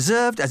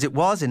 preserved as it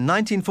was in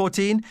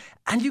 1914,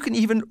 and you can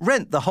even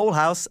rent the whole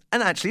house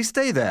and actually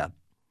stay there.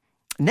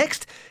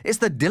 Next is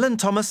the Dylan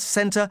Thomas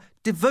Centre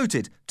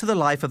devoted to the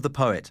life of the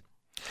poet.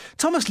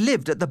 Thomas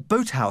lived at the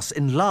Boathouse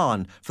in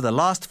Larne for the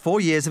last 4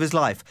 years of his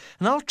life,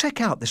 and I'll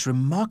check out this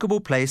remarkable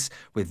place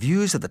with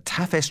views of the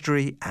Taff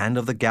Estuary and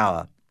of the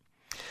Gower.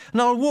 And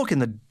I'll walk in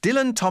the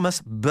Dylan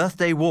Thomas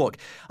Birthday Walk.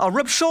 I'll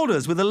rub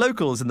shoulders with the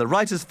locals in the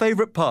writer's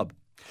favourite pub.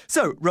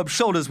 So rub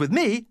shoulders with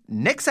me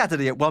next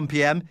Saturday at 1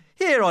 p.m.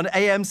 here on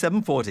AM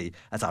 740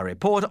 as I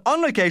report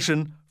on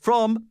location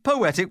from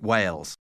poetic Wales.